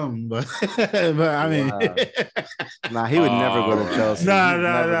Mbappe or something, but I mean, nah, he would never go to Chelsea.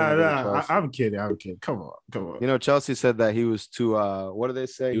 Nah. I'm kidding. Come on. Chelsea said that he was too. What do they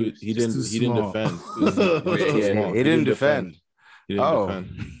say? He didn't defend. He didn't defend.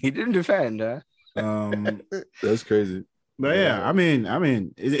 He didn't defend. That's crazy. But yeah, I mean,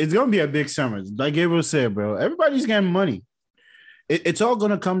 it's gonna be a big summer. Like Gabriel said, bro, everybody's getting money. It's all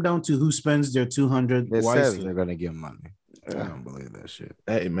gonna come down to who spends their 200 wisely. They're gonna give money. I don't believe that shit.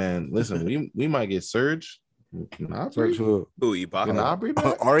 Hey man, listen, we might get Serge. Serge who? Ibaka? Gnabry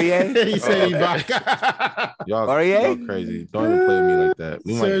back? Aurier? He said Ibaka. Y'all crazy. Don't even play with me like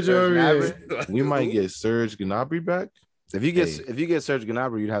that. We might get Serge Gnabry back. If you get Serge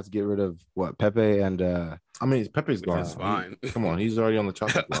Gnabry, you'd have to get rid of what, Pepe and I mean, Pepe's gone. That's fine. Come on, he's already on the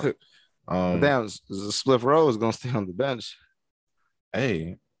chopping block. Damn, Spliff Rowe is gonna stay on the bench.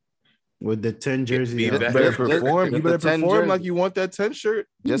 Hey, with the 10 jersey, you better perform. You better perform like you want that 10 shirt,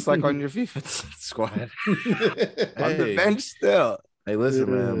 just like on your FIFA squad. On the bench still. Hey,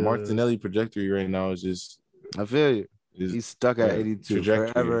 listen, man. Martinelli trajectory right now is just. I feel you. He's stuck at 82.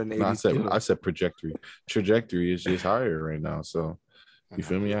 Forever in 82. I said trajectory. Trajectory is just higher right now. So you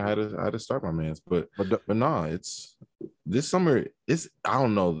feel me? I had to start my man's, but no, it's this summer. I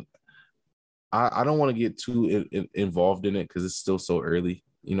don't know. I don't want to get too involved in it because it's still so early.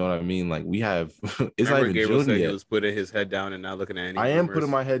 You know what I mean? Like we have, it's not even June yet. He was putting his head down and not looking at any. I am putting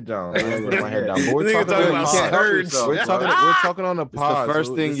my head down. But we're talking about Surge. We're talking on the pod. It's the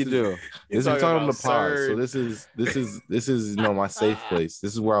first thing you do. We're talking on the pod. So this is my safe place.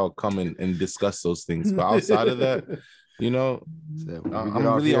 This is where I'll come and discuss those things. But outside of that, I'm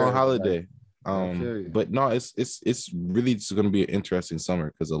really on holiday. But no, it's really just going to be an interesting summer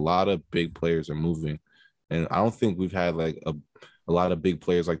because a lot of big players are moving, and I don't think we've had like a lot of big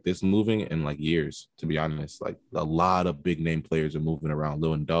players like this moving in like years, to be honest. Like a lot of big name players are moving around.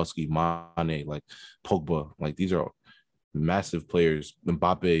 Lewandowski, Mane, like Pogba, like these are massive players.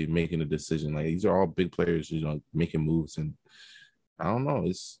 Mbappe making a decision, like these are all big players, making moves, and I don't know,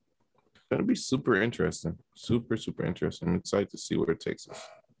 it's gonna be super interesting, super interesting. I'm excited to see where it takes us.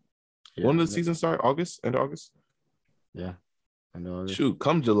 When does the season start? End of August? Yeah. I know. Shoot,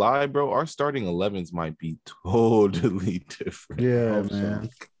 come July, bro, our starting 11s might be totally different. Yeah, man.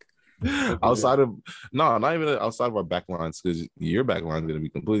 Outside of not even outside of our back lines, because your back line is gonna be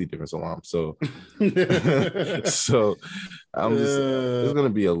completely different. So there's gonna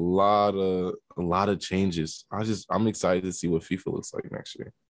be a lot of changes. I'm excited to see what FIFA looks like next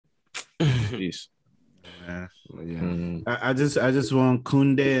year. Peace. Yeah. I just want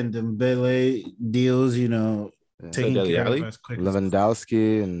Koundé and Dembele deals, taking care of us quick.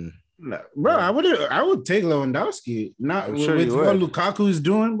 Lewandowski and bro, I would take Lewandowski. Not with what Lukaku is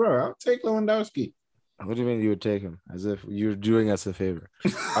doing, bro. I'll take Lewandowski. What do you mean you would take him? As if you're doing us a favor.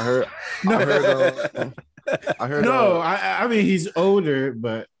 I heard. No, I mean he's older,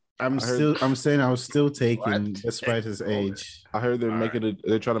 but I'm saying I was still taking despite his age. I heard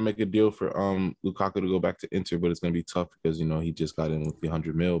they're trying to make a deal for Lukaku to go back to Inter, but it's gonna be tough because he just got in with the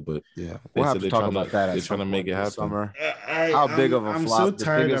 100 mil. But yeah, we'll have to talk about that. They're trying to make it happen. Summer. How big of a flop? The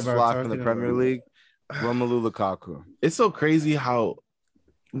biggest flop in the Premier League, Romelu Lukaku. It's so crazy how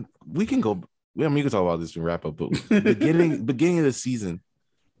we can go. I mean, we can talk about this and wrap up. But beginning of the season,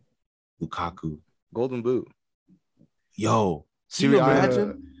 Lukaku, Golden Boot. Yo, Serie A.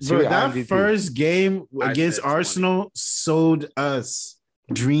 imagine? Bro, that first game against Arsenal sold us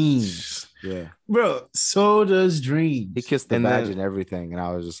dreams. Yeah, bro, sold us dreams. He kissed the badge and everything, and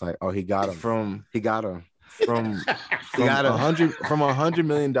I was just like, "Oh, he got him." From $100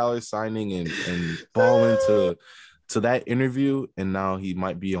 million signing and balling to that interview, and now he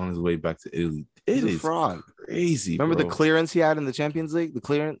might be on his way back to Italy. It is fraud. Crazy. Remember the clearance he had in the Champions League? The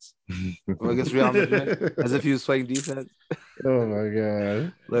clearance against Real Madrid, as if he was playing defense. Oh my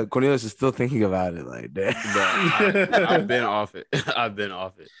god! Look, Cornelius is still thinking about it. Like, damn. I've been off it.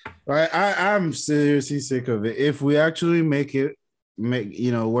 I'm seriously sick of it. If we actually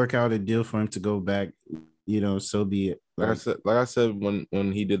work out a deal for him to go back, so be it. Like I said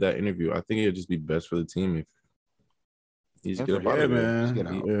when he did that interview, I think it'd just be best for the team if he's get up out of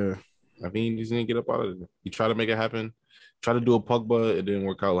there. I mean, he just didn't get up out of there. He tried to make it happen. Try to do a Pogba, it didn't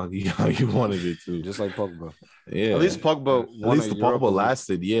work out like how you wanted it to. Just like Pogba. Yeah. At least Pogba. Pogba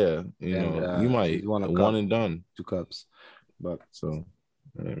lasted. Yeah. You might won and done 2 cups, but so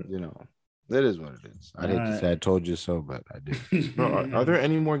it is what it is. I hate to say I told you so, but I did. Bro, are there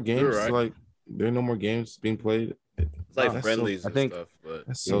any more games? Right. Like, there are no more games being played. It's like friendlies. I think. Stuff, but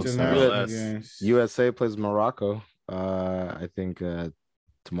that's so sad. USA plays Morocco. I think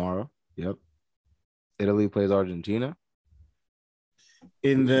tomorrow. Yep. Italy plays Argentina.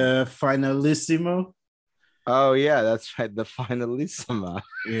 In the finalissimo. Oh yeah, that's right. The finalissima.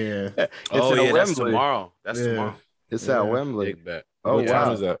 Yeah. That's tomorrow. Tomorrow. It's at Wembley. Big bet. What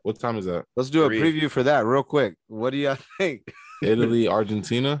time is that? What time is that? Let's do a preview for that real quick. What do y'all think? Italy,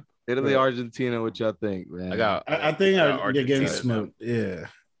 Argentina. Argentina. What y'all think, man? I think they're getting smoked. Yeah.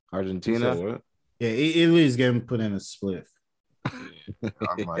 Argentina. What? Yeah, Italy's getting put in a split.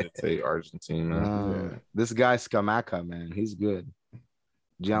 I might take Argentina. This guy Scamacca, man, he's good.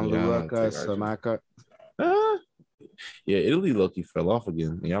 Gianluca Scamacca. Yeah, Italy low-key fell off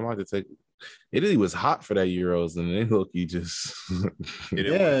again. Yeah, I might have to take. Italy was hot for that Euros, and they low-key just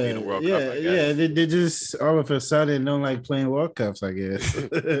they World Cup, I guess. They just all of a sudden don't like playing World Cups, I guess.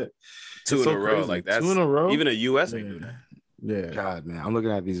 2 in a row, like that's 2 in a row. Even the US ain't do that. Yeah, God, man, I'm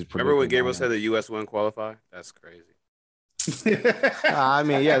looking at these. Remember when Gabriel said the US wouldn't qualify? That's crazy. I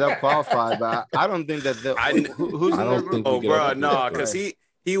mean, yeah, they'll qualify, but I don't think that they'll. Who's in their group? Oh, bro, no, because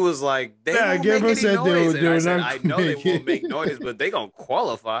he was like, they won't make any noise. And I said, I know they won't make noise, but they gonna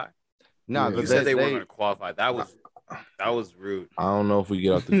qualify. No, you said they weren't gonna qualify. That was rude. I don't know if we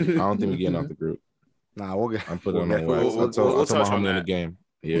get out the. I don't think we getting out the group. Nah, we'll get. I'm putting it on wax. I'll tell how many in the game.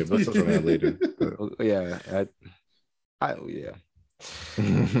 Yeah, we'll touch on that later. Yeah, yeah.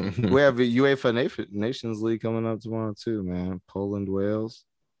 We have a UEFA Nations League coming up tomorrow too, man. Poland, Wales,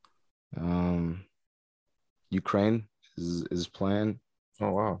 Ukraine is playing.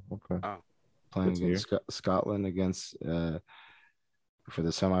 Oh wow, okay. Playing against Scotland against for the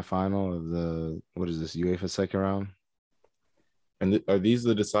semifinal of the UEFA second round. And are these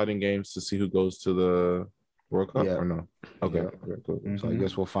the deciding games to see who goes to the World Cup or no? Okay, okay, cool. So I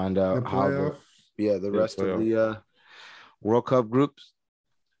guess we'll find out how the rest of the World Cup groups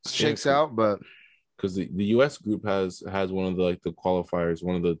shakes out, but because the U.S. group has one of the the qualifiers,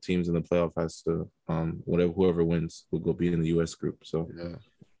 one of the teams in the playoff has to whoever wins will go be in the U.S. group. So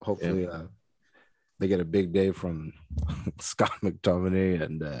hopefully they get a big day from Scott McTominay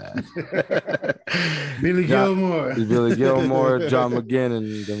and Billy Gilmore, John McGinn,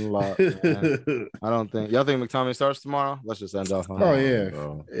 and them a lot. Man. I don't think y'all think McTominay starts tomorrow. Let's just end off on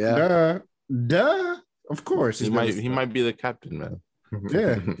that. Yeah. Duh. Of course, he might be the captain, man.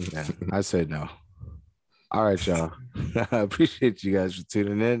 Yeah. I said no. All right, y'all. I appreciate you guys for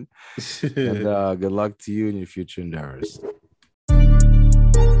tuning in. And good luck to you in your future endeavors.